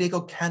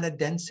 Solidago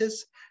canadensis.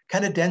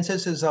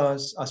 Canadensis is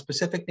a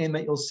specific name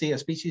that you'll see, a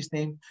species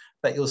name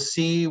that you'll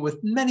see with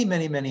many,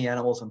 many, many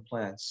animals and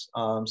plants.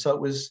 So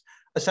it was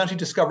essentially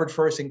discovered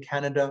first in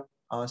Canada.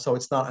 So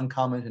it's not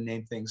uncommon to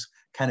name things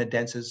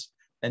canadensis.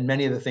 And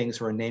many of the things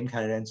who are named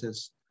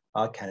canadensis,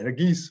 Canada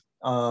geese,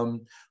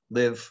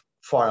 live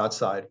far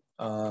outside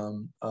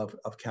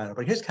of Canada.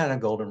 But here's Canada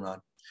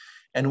goldenrod.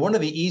 And one of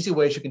the easy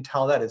ways you can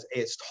tell that is,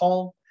 it's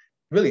tall,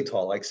 really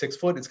tall, like 6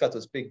 foot. It's got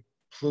those big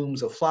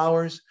plumes of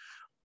flowers,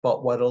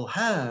 but what it'll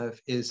have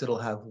is it'll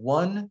have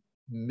one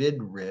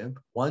midrib,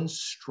 one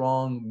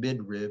strong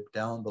midrib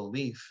down the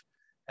leaf,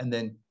 and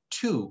then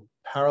two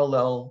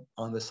parallel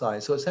on the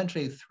side. So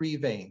essentially 3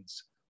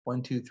 veins,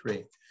 1, 2,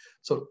 3.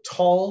 So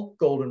tall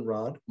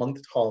goldenrod, among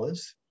the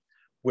tallest,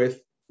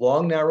 with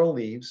long narrow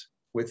leaves,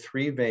 with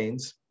 3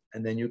 veins,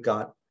 and then you've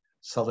got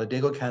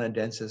Solidago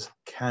canadensis,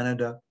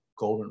 Canada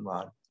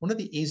goldenrod. One of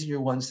the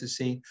easier ones to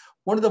see,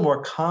 one of the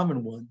more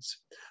common ones.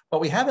 But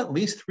we have at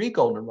least 3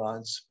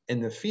 goldenrods in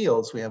the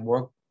fields. We have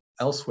more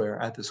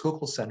elsewhere at the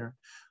Schuylkill Center.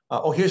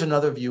 Oh, here's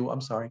another view,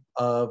 I'm sorry,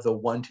 of the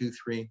 1, 2,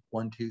 3,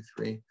 1, 2,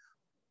 3.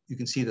 You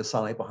can see the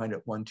sunlight behind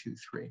it, 1, 2,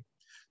 3.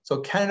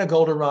 So Canada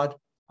goldenrod,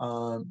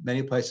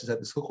 many places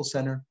at the Schuylkill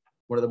Center,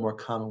 one of the more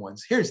common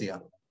ones. Here's the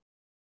other one.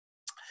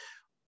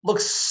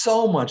 Looks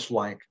so much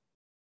like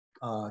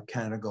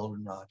Canada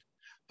goldenrod,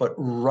 but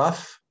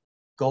rough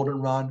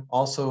goldenrod,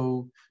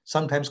 also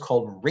sometimes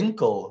called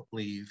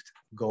wrinkle-leaved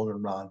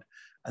goldenrod.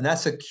 And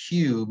that's a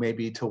cue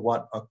maybe to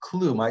what a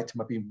clue might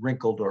be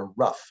wrinkled or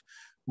rough.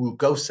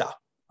 Rugosa,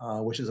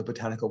 which is a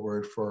botanical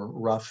word for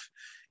rough.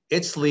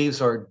 Its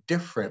leaves are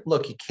different.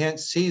 Look, you can't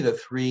see the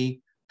 3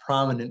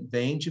 prominent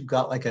veins. You've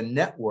got like a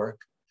network.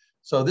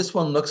 So this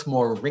one looks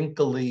more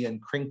wrinkly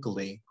and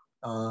crinkly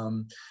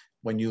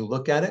when you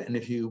look at it. And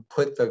if you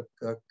put the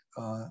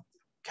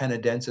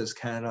Canadensis,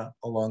 Canada,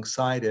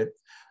 alongside it,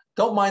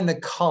 don't mind the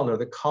color.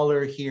 The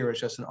color here is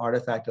just an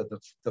artifact of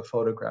the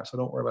photograph, so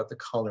don't worry about the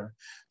color.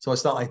 So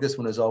it's not like this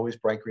one is always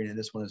bright green and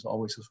this one is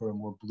always sort of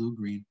more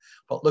blue-green,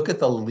 but look at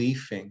the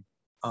leafing.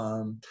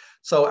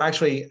 So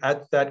actually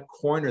at that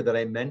corner that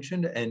I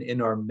mentioned and in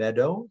our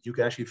meadow, you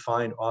can actually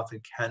find often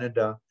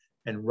Canada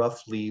and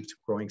rough-leaved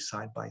growing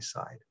side by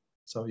side.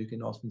 So you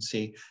can often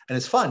see, and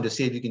it's fun to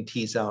see if you can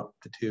tease out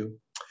the 2.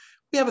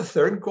 We have a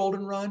third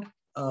goldenrod,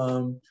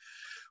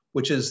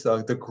 which is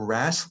the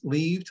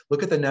grass-leaved.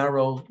 Look at the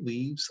narrow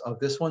leaves of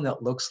this one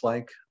that looks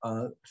like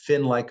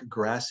fin like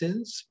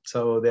grasses.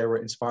 So they were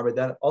inspired by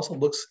that. It also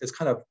looks, it's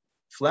kind of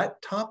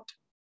flat-topped,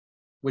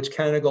 which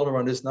Canada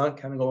goldenrod is not.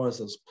 Canada goldenrod has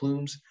those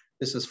plumes.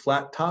 This is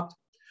flat-topped.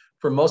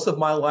 For most of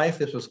my life,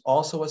 this was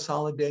also a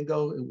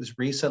Solidago. It was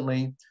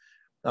recently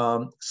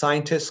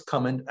Scientists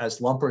come in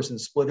as lumpers and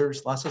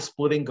splitters, lots of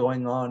splitting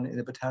going on in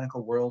the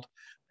botanical world.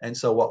 And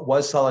so what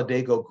was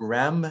Solidago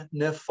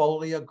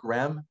graminifolia,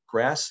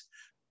 grass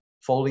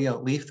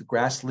folia leaf, the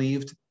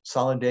grass-leaved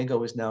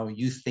Solidago is now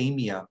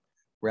Euthymia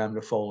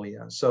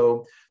graminifolia.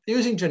 So they're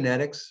using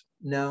genetics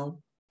now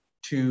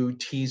to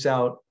tease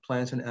out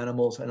plants and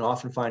animals, and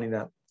often finding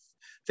that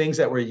things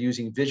that we're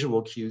using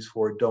visual cues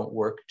for don't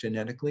work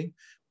genetically.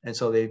 And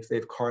so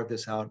they've carved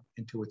this out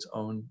into its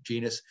own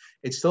genus.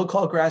 It's still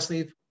called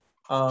grassleaf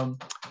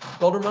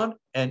goldenrod,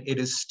 and it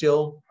is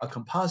still a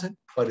composite,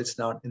 but it's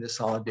not in the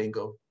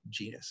Solidago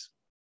genus.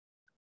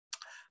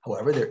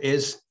 However, there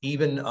is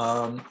even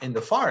in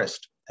the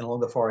forest and along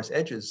the forest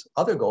edges,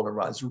 other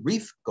goldenrods,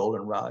 wreath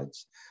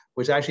goldenrods,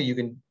 which actually you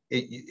can,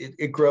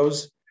 it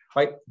grows,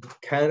 right?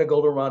 Canada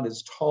goldenrod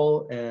is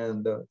tall,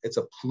 and it's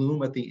a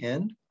plume at the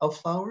end of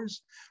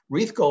flowers.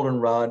 Wreath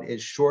goldenrod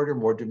is shorter,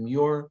 more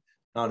demure,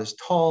 not as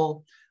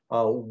tall,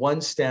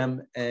 one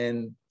stem,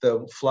 and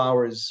the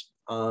flowers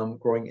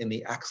growing in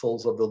the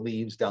axils of the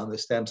leaves down the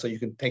stem. So you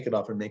can take it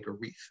off and make a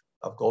wreath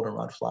of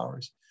goldenrod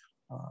flowers,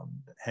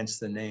 hence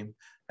the name.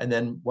 And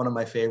then one of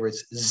my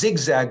favorites,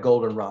 zigzag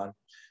goldenrod.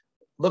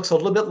 Looks a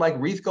little bit like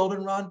wreath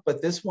goldenrod,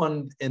 but this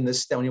one in the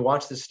stem, when you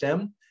watch the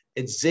stem,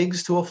 it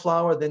zigs to a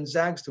flower, then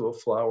zags to a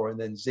flower, and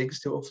then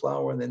zigs to a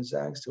flower, and then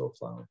zags to a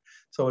flower.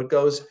 So it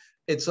goes,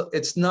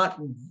 it's not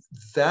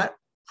that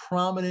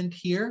prominent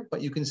here,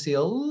 but you can see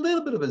a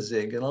little bit of a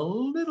zig and a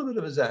little bit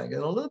of a zag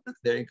and a little bit,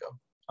 there you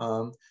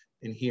go.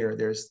 In here,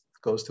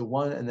 goes to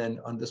one, and then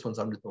on this one's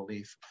under the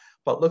leaf.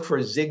 But look for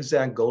a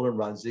zigzag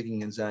goldenrod,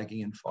 zigging and zagging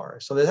in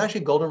forest. So there's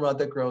actually goldenrod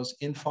that grows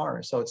in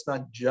forest. So it's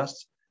not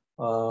just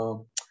a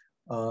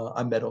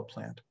meadow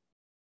plant.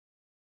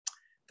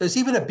 There's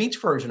even a beach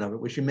version of it,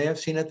 which you may have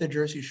seen at the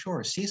Jersey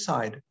Shore,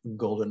 seaside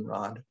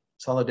goldenrod,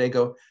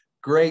 Solidago.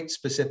 Great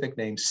specific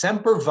name,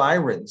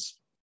 sempervirens.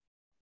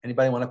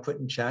 Anybody want to put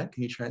in chat?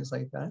 Can you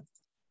translate that?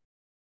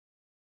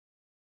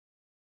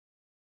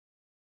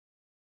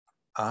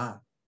 I'm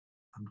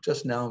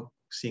just now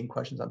seeing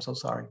questions. I'm so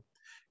sorry.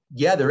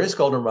 Yeah, there is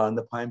goldenrod in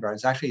the pine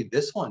barrens. Actually,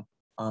 this one,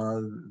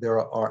 there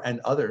are, and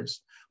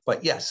others.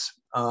 But yes,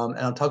 and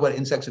I'll talk about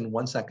insects in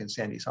 1 second,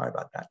 Sandy. Sorry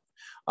about that.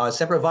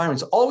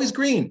 Sempervirens, always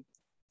green,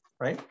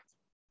 right?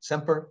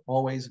 Semper,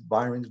 always,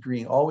 virens,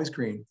 green, always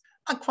green.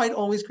 Not quite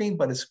always green,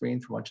 but it's green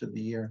for much of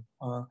the year.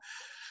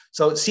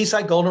 So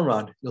seaside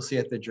goldenrod, you'll see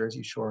at the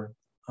Jersey Shore.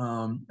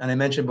 And I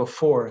mentioned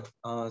before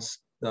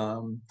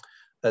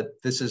that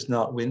this is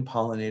not wind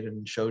pollinated,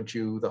 and showed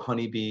you the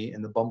honeybee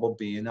and the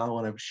bumblebee. And now I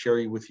want to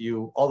share with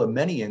you all the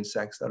many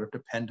insects that are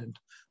dependent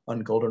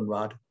on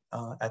goldenrod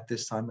at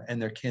this time,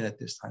 and their kin at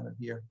this time of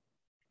year.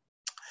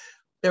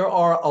 There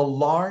are a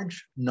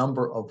large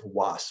number of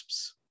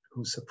wasps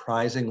who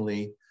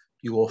surprisingly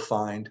you will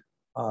find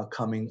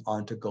coming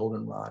onto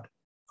goldenrod.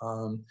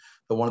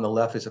 The one on the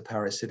left is a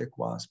parasitic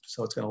wasp,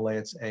 so it's going to lay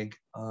its egg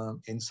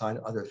inside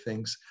other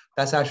things.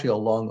 That's actually a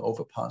long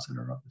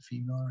ovipositor of the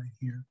female right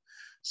here.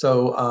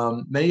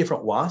 So many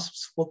different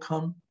wasps will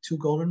come to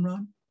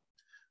goldenrod,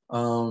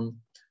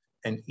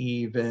 and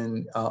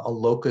even a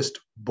locust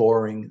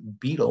boring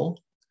beetle.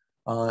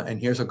 And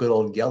here's a good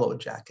old yellow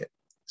jacket.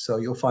 So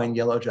you'll find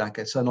yellow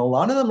jackets, and a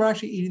lot of them are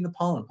actually eating the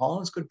pollen.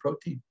 Pollen is good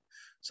protein.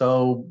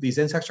 So these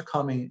insects are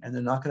coming, and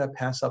they're not going to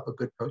pass up a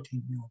good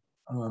protein meal.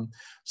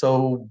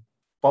 So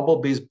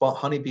bumblebees,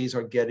 honeybees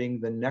are getting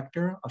the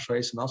nectar. I'll show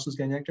you some else who's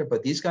getting nectar,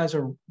 but these guys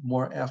are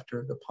more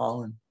after the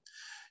pollen.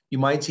 You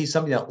might see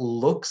something that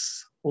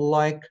looks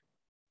like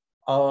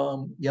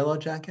yellow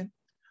jacket,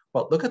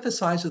 but look at the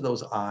size of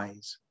those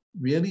eyes.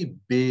 Really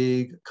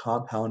big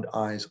compound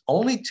eyes,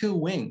 only 2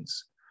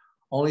 wings,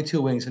 only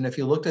 2 wings. And if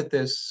you looked at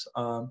this,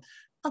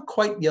 not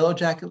quite yellow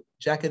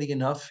jackety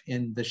enough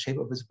in the shape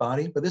of his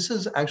body, but this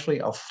is actually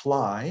a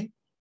fly.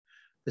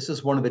 This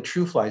is one of the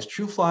true flies.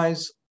 True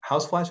flies,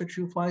 house flies are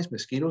true flies,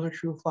 mosquitoes are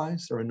true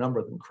flies. There are a number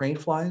of them, crane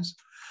flies.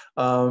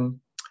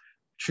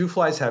 True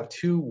flies have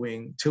 2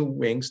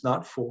 wings,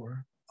 not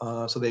 4.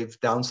 So they've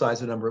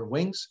downsized the number of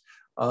wings.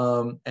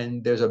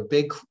 And there's a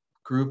big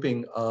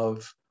grouping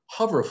of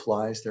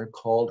hoverflies, they're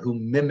called, who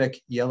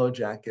mimic yellow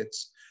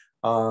jackets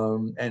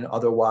and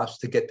other wasps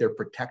to get their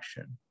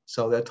protection.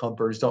 So they tell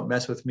birds, don't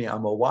mess with me,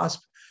 I'm a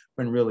wasp,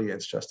 when really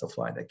it's just a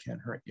fly that can't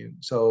hurt you.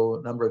 So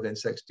a number of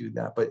insects do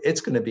that, but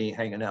it's going to be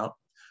hanging out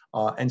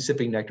and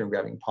sipping nectar and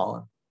grabbing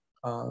pollen.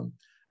 And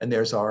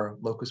there's our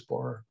locust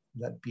borer,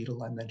 that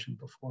beetle I mentioned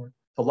before.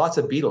 So lots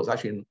of beetles,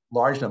 actually a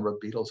large number of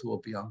beetles who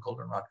will be on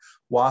goldenrod.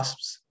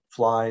 Wasps,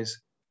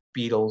 flies,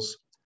 beetles,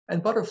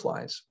 and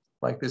butterflies,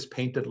 like this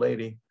painted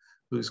lady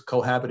who's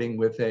cohabiting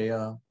with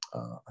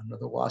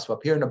another wasp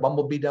up here and a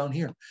bumblebee down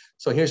here.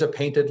 So here's a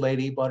painted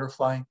lady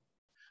butterfly.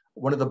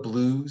 One of the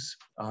blues.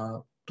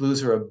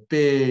 Blues are a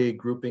big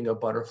grouping of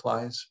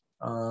butterflies.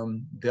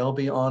 They'll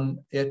be on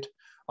it.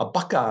 A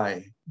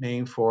buckeye,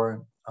 named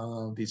for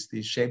these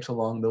shapes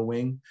along the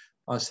wing,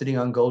 sitting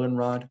on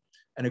goldenrod,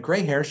 and a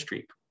gray hair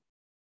streak,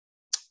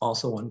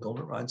 also on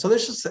goldenrod. So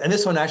this is, and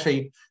this one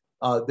actually,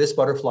 this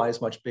butterfly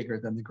is much bigger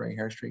than the gray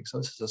hair streak. So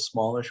this is a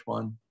smallish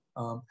one.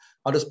 I'll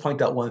just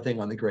point out one thing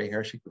on the gray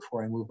hair streak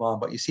before I move on,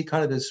 but you see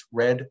kind of this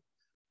red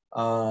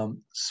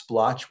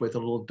splotch with a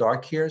little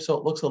dark here. So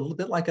it looks a little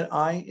bit like an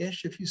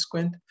eye-ish if you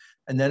squint.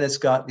 And then it's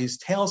got these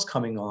tails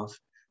coming off.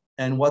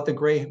 And what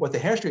the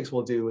hair streaks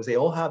will do is they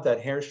all have that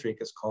hair streak,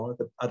 it's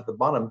called, at the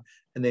bottom,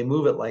 and they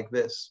move it like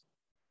this.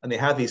 And they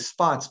have these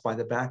spots by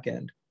the back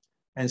end.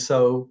 And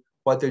so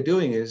what they're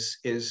doing is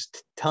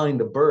telling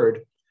the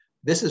bird,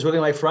 this is really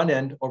my front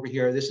end over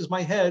here. This is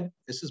my head.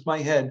 This is my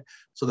head.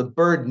 So the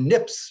bird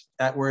nips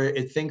at where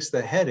it thinks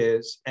the head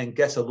is and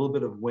gets a little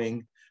bit of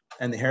wing,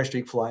 and the hair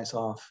streak flies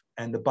off.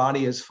 And the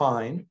body is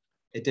fine.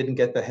 It didn't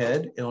get the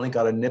head. It only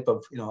got a nip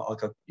of,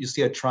 like you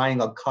see a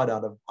triangle cut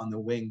out of on the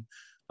wing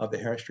of the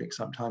hair streak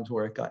sometimes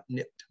where it got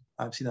nipped.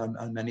 I've seen that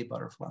on many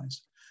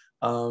butterflies.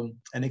 And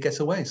it gets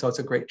away. So it's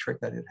a great trick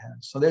that it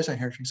has. So there's a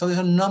hair streak. So there's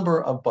a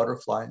number of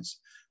butterflies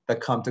that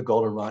come to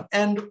goldenrod.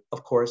 And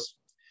of course,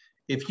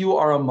 if you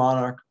are a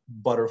monarch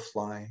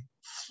butterfly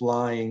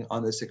flying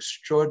on this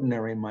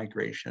extraordinary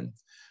migration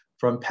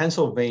from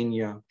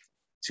Pennsylvania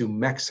to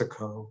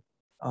Mexico,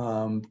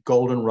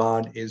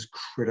 goldenrod is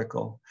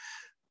critical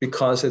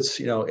because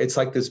it's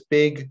like this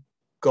big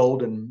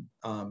golden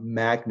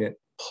magnet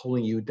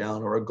pulling you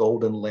down, or a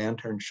golden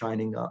lantern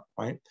shining up,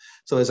 right?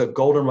 So there's a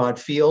goldenrod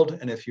field,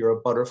 and if you're a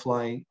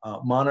butterfly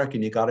monarch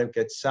and you got to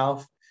get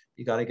south,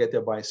 you got to get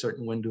there by a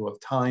certain window of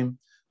time.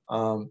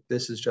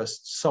 This is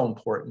just so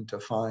important to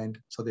find.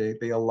 So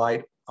they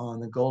alight on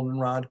the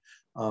goldenrod,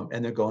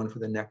 and they're going for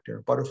the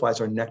nectar. Butterflies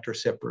are nectar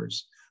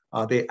sippers.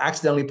 They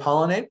accidentally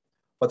pollinate,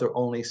 but they're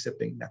only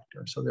sipping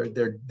nectar. So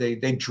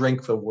they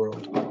drink the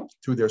world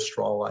through their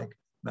straw-like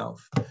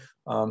mouth.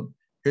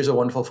 Here's a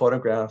wonderful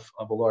photograph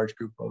of a large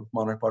group of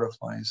monarch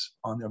butterflies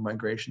on their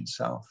migration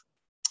south.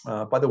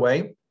 By the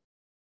way,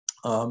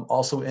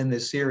 also in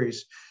this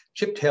series,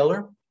 Chip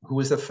Taylor, who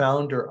is the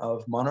founder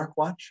of Monarch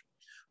Watch,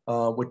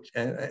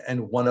 and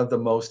one of the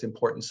most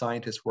important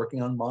scientists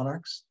working on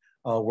monarchs,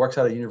 works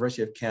out of the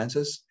University of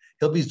Kansas.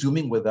 He'll be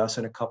Zooming with us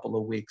in a couple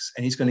of weeks,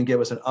 and he's going to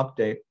give us an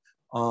update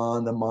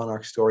on the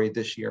monarch story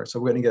this year. So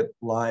we're going to get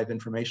live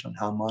information on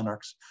how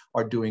monarchs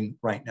are doing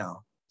right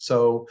now.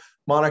 So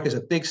monarch is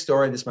a big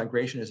story. This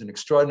migration is an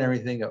extraordinary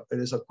thing. It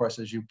is, of course,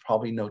 as you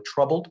probably know,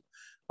 troubled.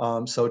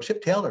 So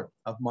Chip Taylor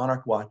of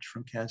Monarch Watch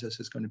from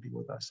Kansas is going to be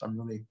with us. I'm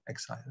really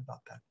excited about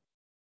that.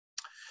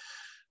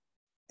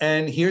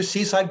 And here's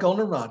seaside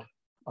goldenrod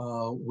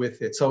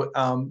with it. So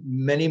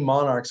many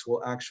monarchs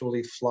will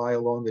actually fly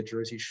along the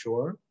Jersey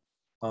Shore.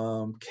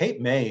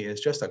 Cape May is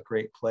just a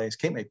great place.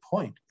 Cape May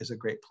Point is a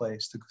great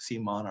place to see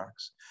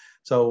monarchs.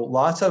 So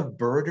lots of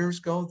birders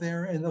go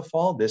there in the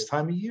fall, this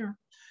time of year.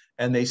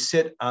 And they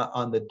sit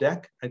on the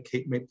deck at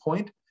Cape May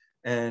Point,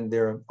 and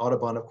their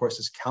Audubon, of course,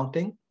 is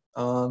counting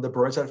the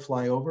birds that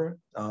fly over.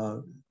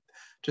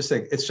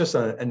 It's just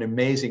an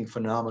amazing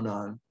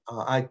phenomenon.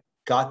 I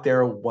got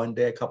there one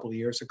day a couple of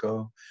years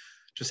ago,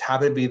 just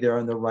happened to be there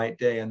on the right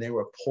day, and they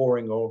were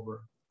pouring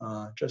over.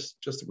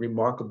 Just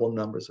remarkable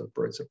numbers of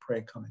birds of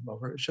prey coming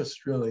over. It's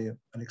just really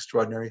an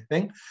extraordinary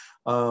thing.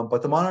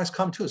 But the monarchs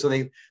come too. So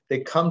they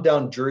come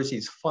down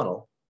Jersey's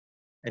funnel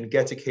and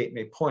get to Cape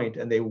May Point,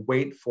 and they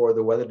wait for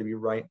the weather to be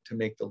right to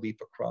make the leap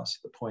across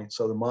the point.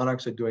 So the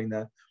monarchs are doing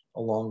that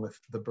along with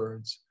the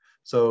birds.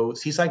 So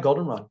seaside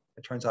goldenrod,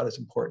 it turns out, is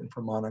important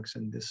for monarchs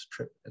in this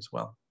trip as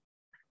well.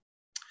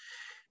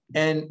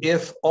 And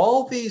if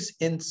all these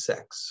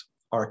insects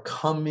are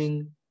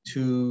coming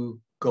to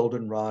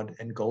goldenrod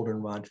and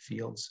goldenrod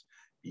fields,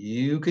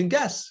 you can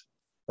guess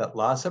that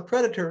lots of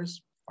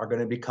predators are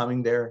going to be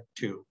coming there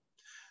too,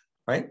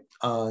 right?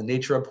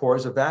 Nature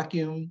abhors a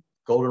vacuum.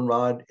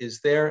 Goldenrod is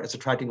there. It's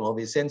attracting all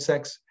these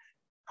insects.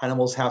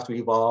 Animals have to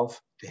evolve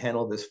to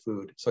handle this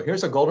food. So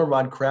here's a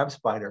goldenrod crab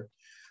spider.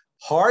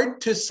 Hard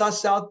to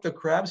suss out the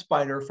crab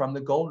spider from the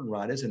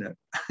goldenrod, isn't it?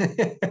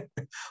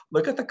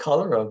 Look at the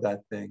color of that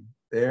thing.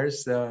 There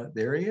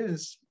he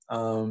is.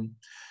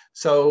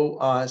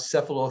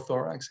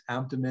 Cephalothorax,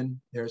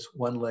 abdomen. There's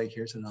one leg.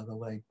 Here's another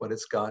leg. But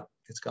it's got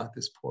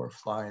this poor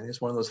fly.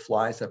 There's one of those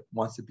flies that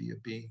wants to be a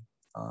bee.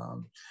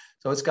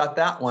 So it's got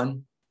that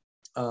one.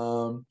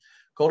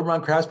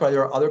 Goldenrod crab spider.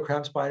 There are other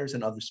crab spiders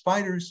and other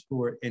spiders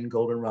who are in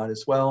goldenrod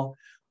as well.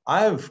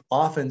 I've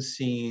often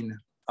seen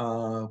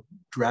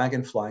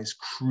dragonflies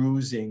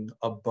cruising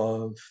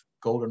above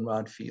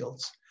goldenrod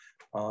fields.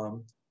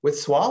 With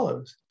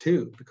swallows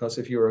too, because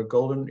if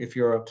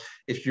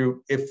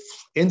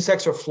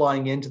insects are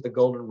flying into the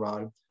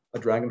goldenrod, a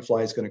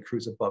dragonfly is going to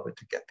cruise above it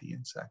to get the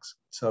insects.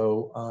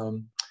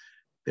 So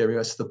there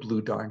is the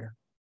blue darner.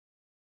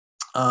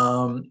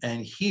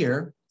 And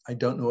here, I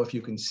don't know if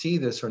you can see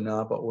this or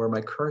not, but where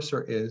my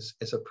cursor is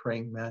a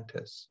praying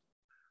mantis.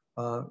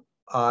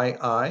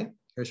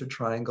 Here's a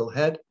triangle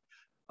head.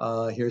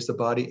 Here's the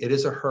body. It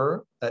is a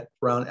her. That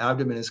brown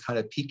abdomen is kind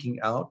of peeking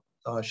out.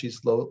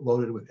 She's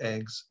loaded with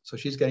eggs. So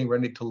she's getting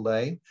ready to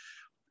lay.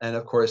 And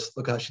of course,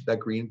 look how that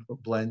green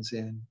blends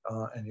in.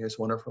 And here's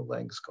one of her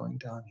legs going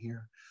down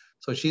here.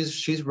 So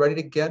she's ready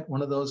to get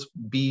one of those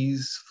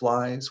bees,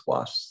 flies,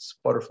 wasps,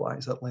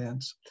 butterflies that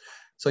lands.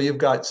 So you've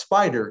got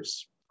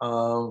spiders,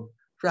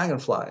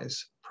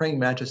 dragonflies, praying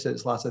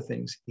mantises, lots of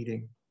things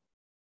eating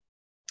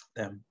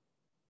them.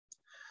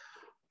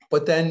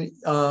 But then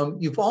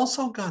you've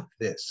also got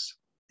this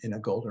in a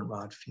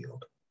goldenrod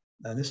field.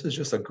 Now, this is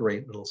just a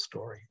great little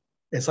story.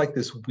 It's like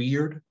this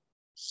weird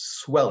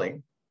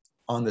swelling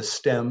on the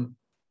stem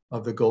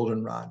of the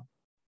goldenrod.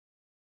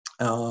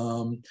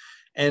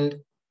 And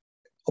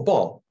a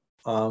ball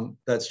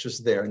that's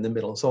just there in the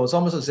middle. So it's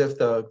almost as if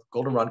the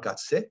goldenrod got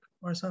sick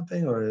or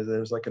something, or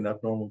there's like an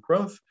abnormal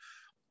growth.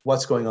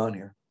 What's going on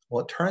here?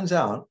 Well, it turns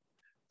out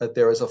that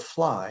there is a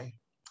fly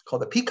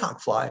called the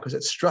peacock fly, because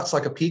it struts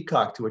like a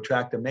peacock to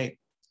attract a mate.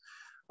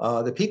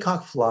 The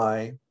peacock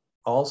fly,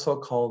 also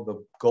called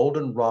the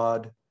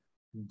goldenrod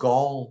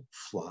gall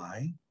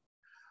fly,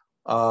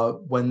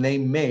 when they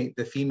mate,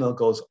 the female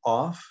goes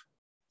off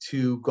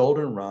to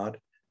goldenrod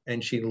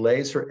and she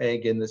lays her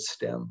egg in the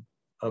stem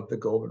of the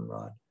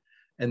goldenrod.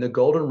 And the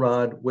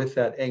goldenrod, with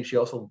that egg, she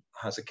also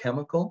has a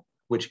chemical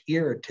which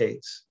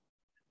irritates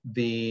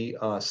the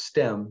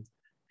stem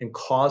and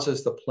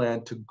causes the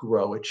plant to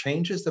grow. It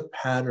changes the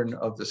pattern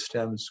of the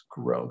stem's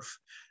growth,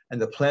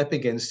 and the plant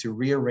begins to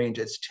rearrange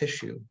its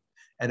tissue,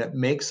 and it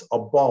makes a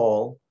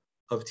ball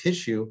of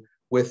tissue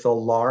with the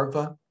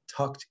larva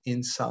tucked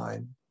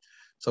inside.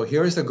 So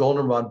here is the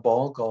goldenrod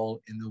ball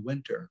gall in the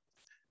winter.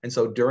 And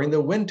so during the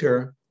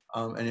winter,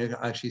 and you can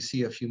actually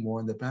see a few more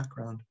in the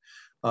background,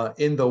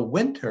 in the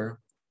winter,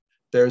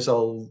 there's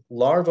a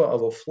larva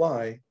of a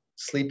fly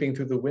sleeping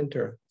through the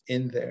winter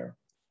in there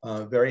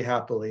very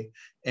happily.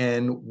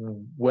 And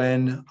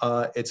when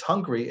it's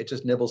hungry, it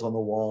just nibbles on the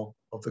wall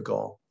of the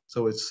gall.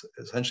 So it's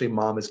essentially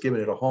mom is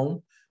giving it a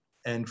home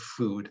and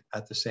food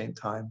at the same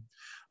time.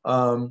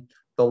 The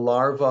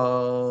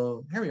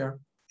larva, here we are,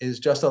 is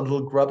just a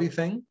little grubby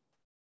thing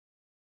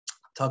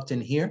tucked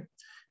in here.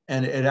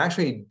 And it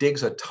actually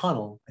digs a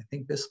tunnel. I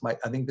think this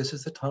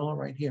is the tunnel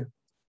right here.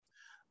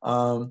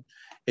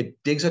 It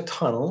digs a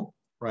tunnel,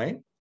 right?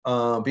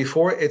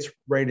 Before it's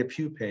ready to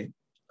pupate.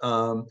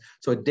 So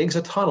it digs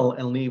a tunnel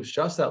and leaves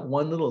just that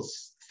one little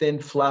thin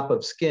flap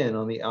of skin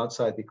on the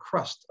outside, the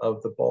crust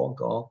of the ball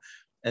gall,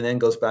 and then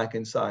goes back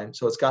inside.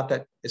 So it's got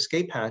that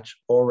escape hatch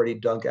already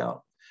dug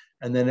out.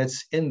 And then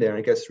it's in there,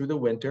 it gets through the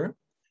winter,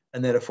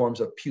 and then it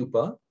forms a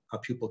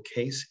pupal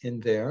case in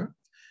there.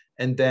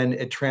 And then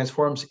it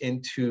transforms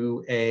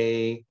into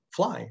a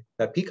fly,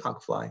 that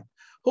peacock fly,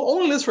 who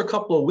only lives for a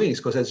couple of weeks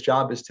because its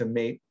job is to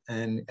mate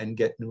and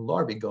get new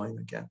larvae going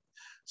again.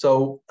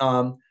 So,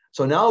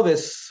 so now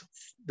this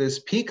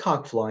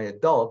peacock fly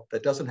adult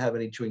that doesn't have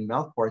any chewing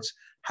mouth parts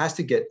has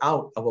to get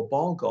out of a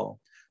ball gall.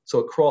 So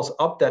it crawls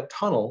up that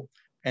tunnel,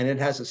 and it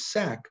has a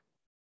sac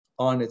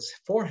on its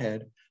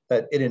forehead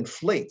that it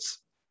inflates.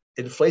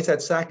 It inflates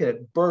that sac and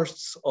it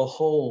bursts a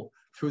hole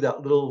through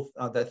that little,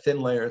 that thin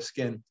layer of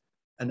skin.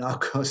 And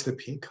out goes the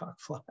peacock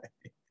fly.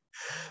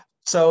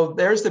 So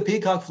there's the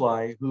peacock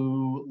fly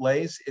who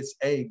lays its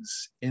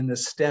eggs in the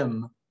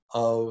stem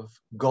of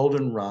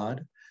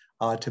goldenrod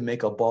to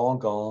make a ball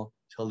gall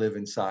to live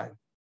inside.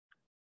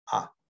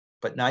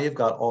 But now you've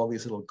got all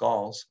these little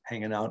galls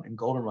hanging out in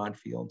goldenrod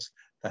fields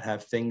that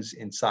have things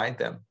inside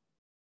them.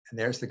 And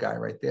there's the guy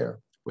right there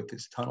with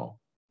this tunnel,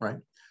 right?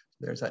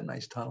 There's that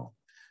nice tunnel.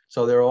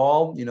 So they're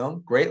all,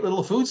 great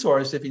little food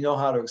source if you know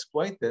how to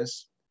exploit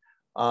this.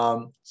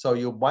 So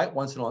you might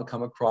once in a while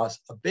come across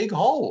a big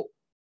hole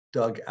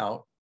dug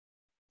out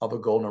of a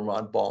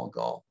goldenrod ball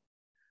gall.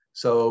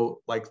 So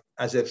like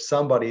as if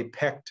somebody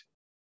pecked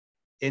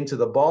into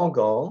the ball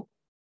gall,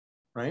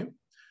 right?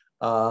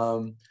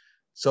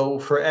 So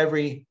for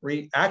every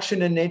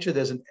reaction in nature,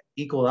 there's an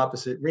equal and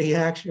opposite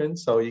reaction.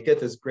 So you get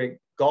this great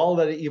gall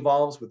that it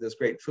evolves with this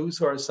great food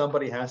source.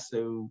 Somebody has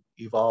to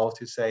evolve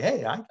to say,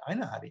 hey, I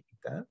know how to eat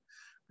that.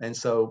 And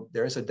so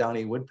there's a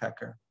downy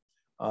woodpecker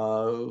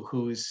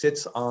who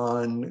sits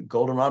on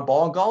goldenrod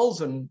ball galls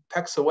and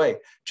pecks away.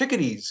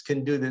 Chickadees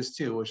can do this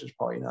too, which is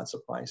probably not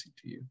surprising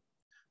to you.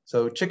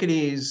 So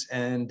chickadees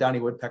and downy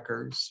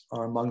woodpeckers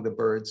are among the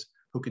birds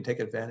who can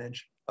take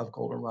advantage of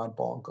goldenrod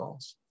ball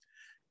galls.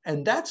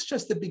 And that's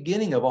just the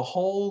beginning of a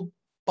whole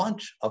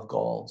bunch of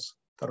galls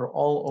that are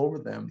all over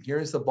them.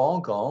 Here's the ball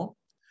gall,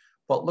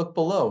 but look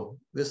below.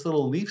 This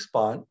little leaf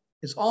spot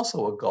is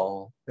also a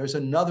gall. There's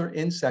another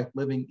insect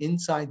living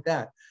inside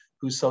that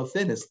who's so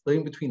thin it's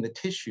living between the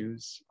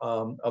tissues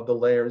of the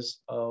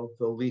layers of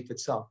the leaf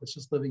itself. It's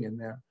just living in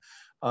there.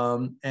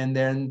 And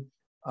then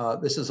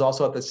this is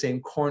also at the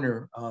same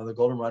corner, the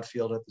goldenrod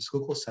field at the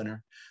Schuylkill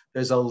Center.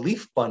 There's a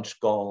leaf bunch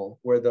gall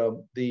where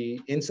the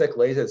insect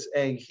lays its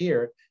egg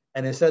here,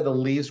 and instead of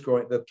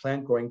the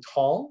plant growing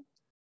tall,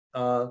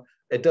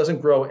 it doesn't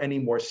grow any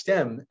more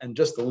stem, and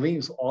just the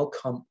leaves all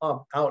come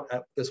up out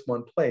at this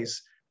one place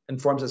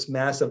and forms this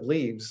massive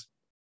leaves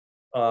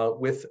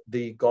with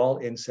the gall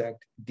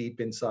insect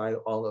deep inside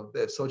all of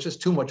this. So it's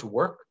just too much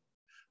work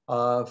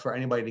for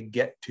anybody to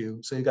get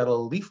to. So you got a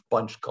leaf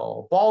bunch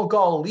gall, ball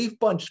gall, leaf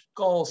bunch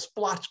gall,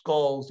 splotch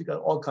galls. You got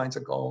all kinds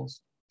of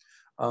galls.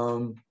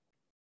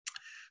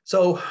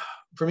 So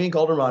for me,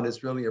 goldenrod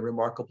is really a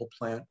remarkable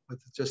plant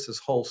with just this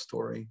whole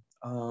story.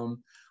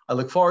 I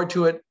look forward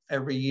to it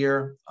every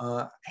year.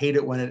 Hate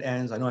it when it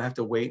ends. I know I have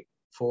to wait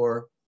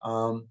for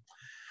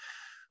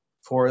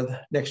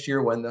next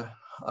year when the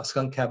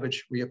skunk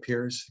cabbage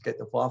reappears, get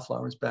the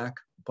wildflowers back.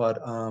 But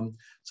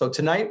so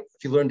tonight,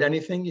 if you learned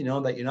anything, you know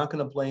that you're not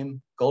going to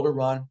blame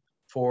goldenrod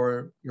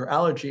for your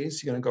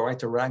allergies. You're going to go right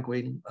to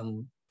ragweed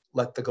and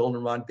let the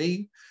goldenrod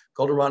be.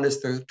 Goldenrod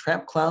is the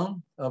tramp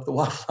clown of the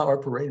wildflower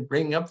parade,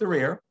 bringing up the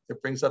rear.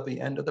 It brings up the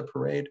end of the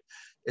parade.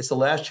 It's the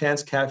last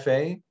chance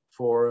cafe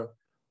for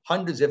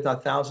hundreds, if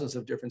not thousands,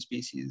 of different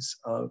species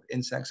of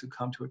insects who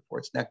come to it for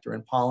its nectar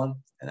and pollen,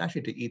 and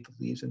actually to eat the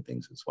leaves and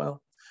things as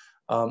well.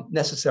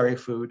 Necessary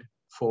food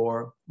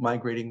for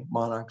migrating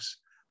monarchs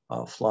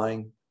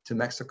flying to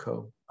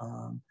Mexico.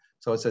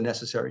 So it's a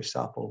necessary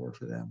stopover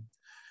for them.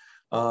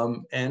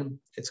 And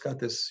it's got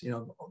this, you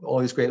know, all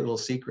these great little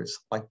secrets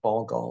like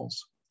ball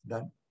galls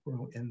that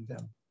grow in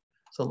them.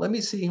 So let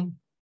me see.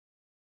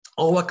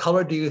 Oh, what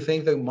color do you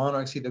think the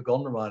monarchs see the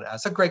goldenrod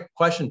as? That's a great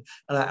question.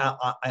 And I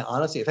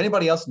honestly, if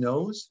anybody else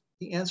knows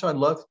the answer, I'd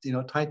love to, you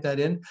know, type that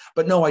in.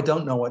 But no, I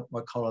don't know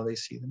what color they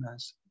see them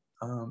as.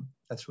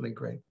 That's really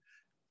great.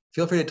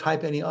 Feel free to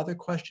type any other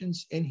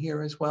questions in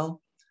here as well.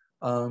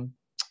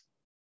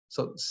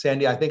 So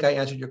Sandy, I think I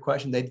answered your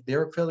question.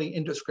 They're fairly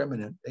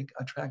indiscriminate. They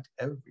attract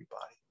everybody.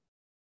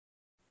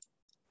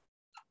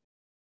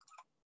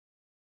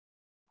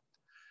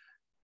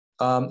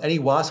 Any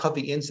wasps have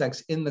the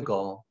insects in the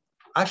gall?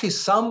 Actually,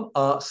 some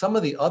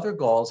of the other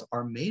galls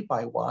are made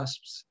by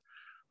wasps.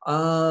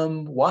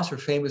 Wasps are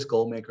famous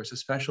gall makers,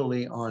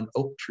 especially on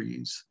oak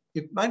trees.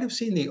 You might have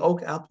seen the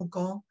oak apple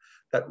gall,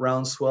 that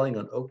round swelling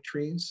on oak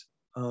trees.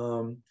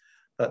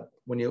 That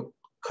when you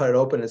cut it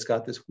open, it's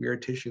got this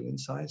weird tissue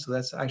inside. So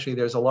that's actually,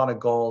 there's a lot of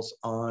galls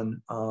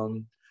on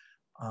oak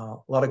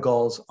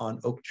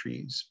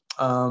trees.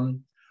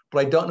 But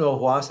I don't know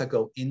of wasps that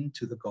go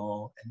into the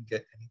gall and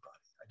get anybody.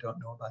 I don't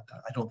know about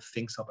that. I don't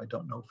think so. I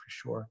don't know for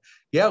sure.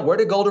 Yeah, where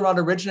did goldenrod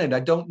originate? I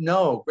don't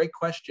know. Great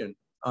question.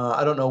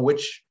 I don't know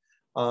which,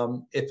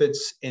 if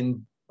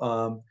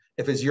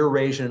it's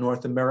Eurasian and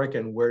North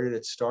American, where did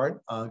it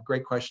start?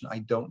 Great question. I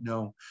don't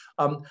know.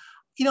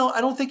 You know,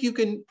 I don't think you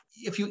can,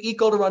 if you eat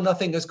goldenrod,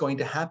 nothing is going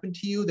to happen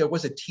to you. There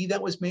was a tea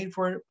that was made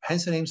for it,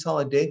 hence the name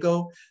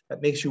Solidago,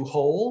 that makes you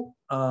whole.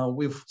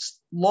 We've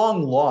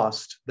long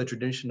lost the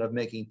tradition of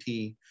making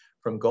tea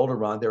from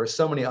goldenrod. There are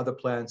so many other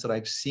plants that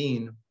I've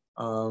seen.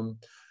 There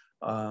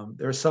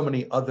are so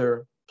many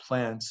other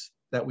plants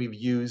that we've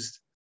used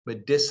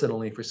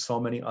medicinally for so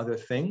many other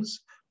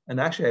things. And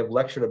actually, I've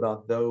lectured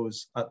about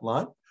those a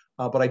lot,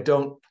 but I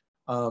don't,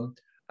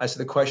 as to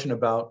the question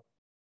about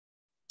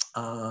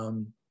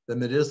the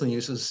medicinal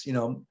uses, you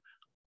know,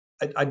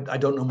 I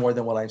don't know more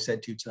than what I've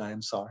said to you tonight.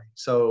 I'm sorry.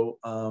 So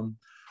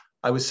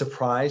I was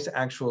surprised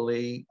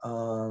actually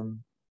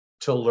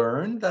to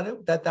learn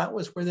that that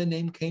was where the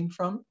name came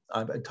from.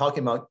 I've been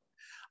talking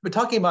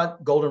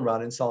about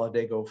goldenrod and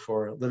Solidago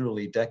for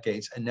literally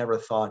decades and never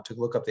thought to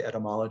look up the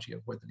etymology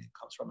of where the name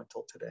comes from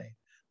until today.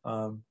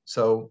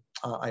 So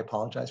I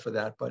apologize for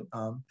that, but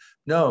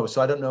no.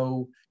 So I don't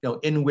know, you know,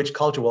 in which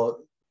culture. Well,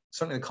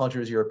 certainly the culture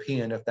is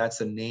European, if that's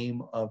the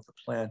name of the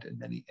plant in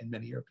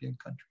many European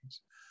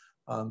countries.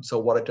 So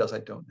what it does, I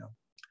don't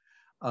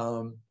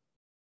know.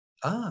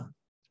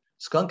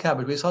 Skunk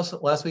cabbage. We saw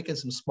last weekend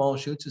some small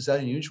shoots. Is that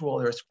unusual?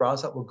 There are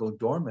sprouts that will go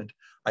dormant.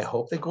 I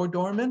hope they go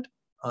dormant.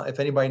 If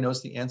anybody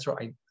knows the answer,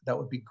 that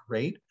would be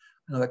great.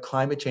 I know that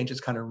climate change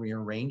is kind of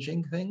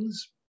rearranging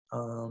things.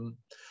 You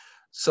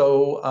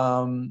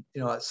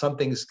know, some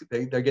things,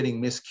 they're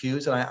getting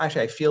miscues. And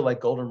I feel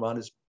like goldenrod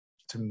is,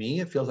 to me,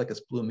 it feels like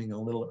it's blooming a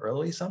little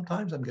early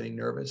sometimes. I'm getting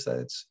nervous that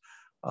it's,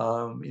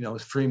 you know,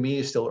 for me,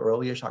 it's still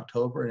early-ish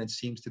October and it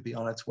seems to be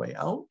on its way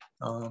out.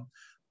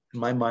 In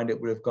my mind, it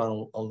would have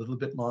gone a little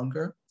bit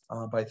longer,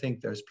 but I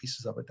think there's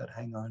pieces of it that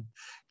hang on.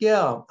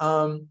 Yeah,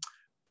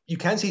 you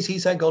can see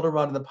seaside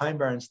goldenrod in the pine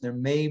barrens. There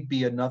may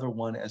be another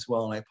one as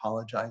well, and I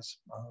apologize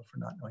for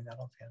not knowing that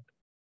offhand.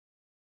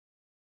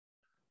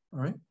 All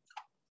right.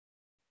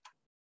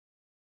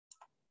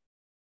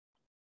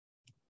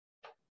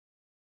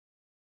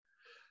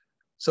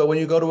 So when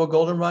you go to a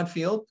goldenrod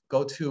field,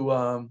 go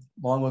to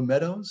Longwood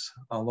Meadows,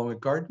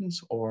 Longwood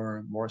Gardens,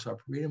 or Morris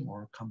Arboretum,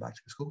 or come back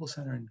to the Schuylkill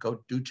Center and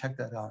do check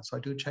that out. So I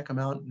do check them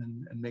out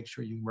and make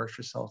sure you immerse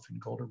yourself in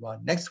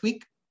goldenrod. Next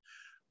week,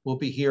 we'll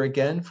be here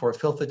again for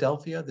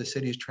Philadelphia, the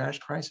city's trash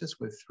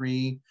crisis, with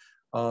three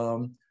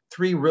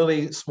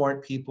really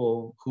smart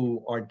people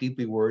who are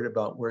deeply worried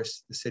about where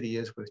the city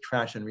is with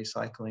trash and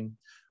recycling.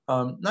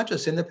 Not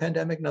just in the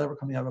pandemic, now that we're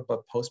coming out of it,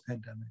 but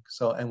post-pandemic.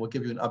 So, and we'll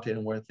give you an update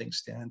on where things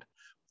stand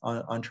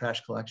on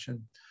trash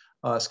collection.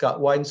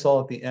 Scott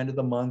Weidensaul at the end of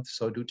the month,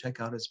 so do check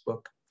out his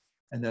book.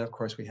 And then, of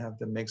course, we have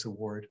the Meigs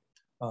Award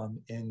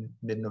in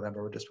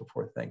mid-November, just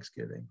before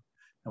Thanksgiving.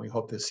 And we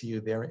hope to see you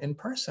there in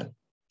person.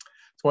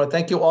 So I want to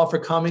thank you all for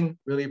coming.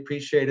 Really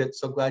appreciate it.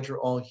 So glad you're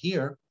all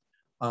here.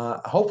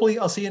 Hopefully,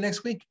 I'll see you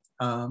next week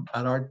at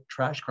our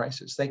trash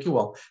crisis. Thank you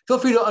all. Feel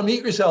free to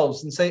unmute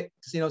yourselves and say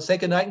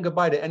goodnight and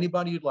goodbye to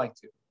anybody you'd like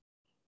to.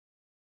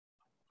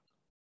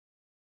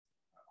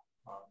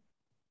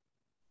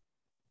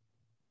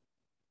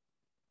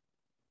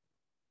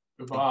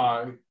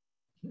 Goodbye.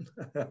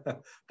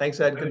 Thanks,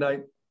 Ed. Good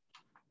night.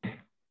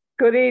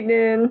 Good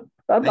evening.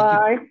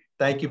 Bye-bye.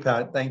 Thank you,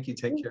 Pat. Thank you.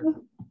 Take care.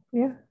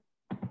 Yeah.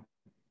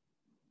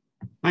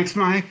 Thanks,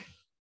 Mike.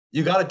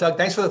 You got it, Doug.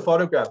 Thanks for the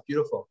photograph.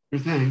 Beautiful.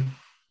 Good thing.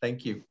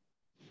 Thank you.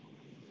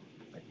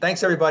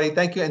 Thanks, everybody.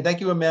 Thank you. And thank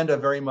you, Amanda,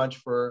 very much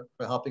for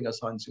helping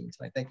us on Zoom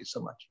tonight. Thank you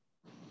so much.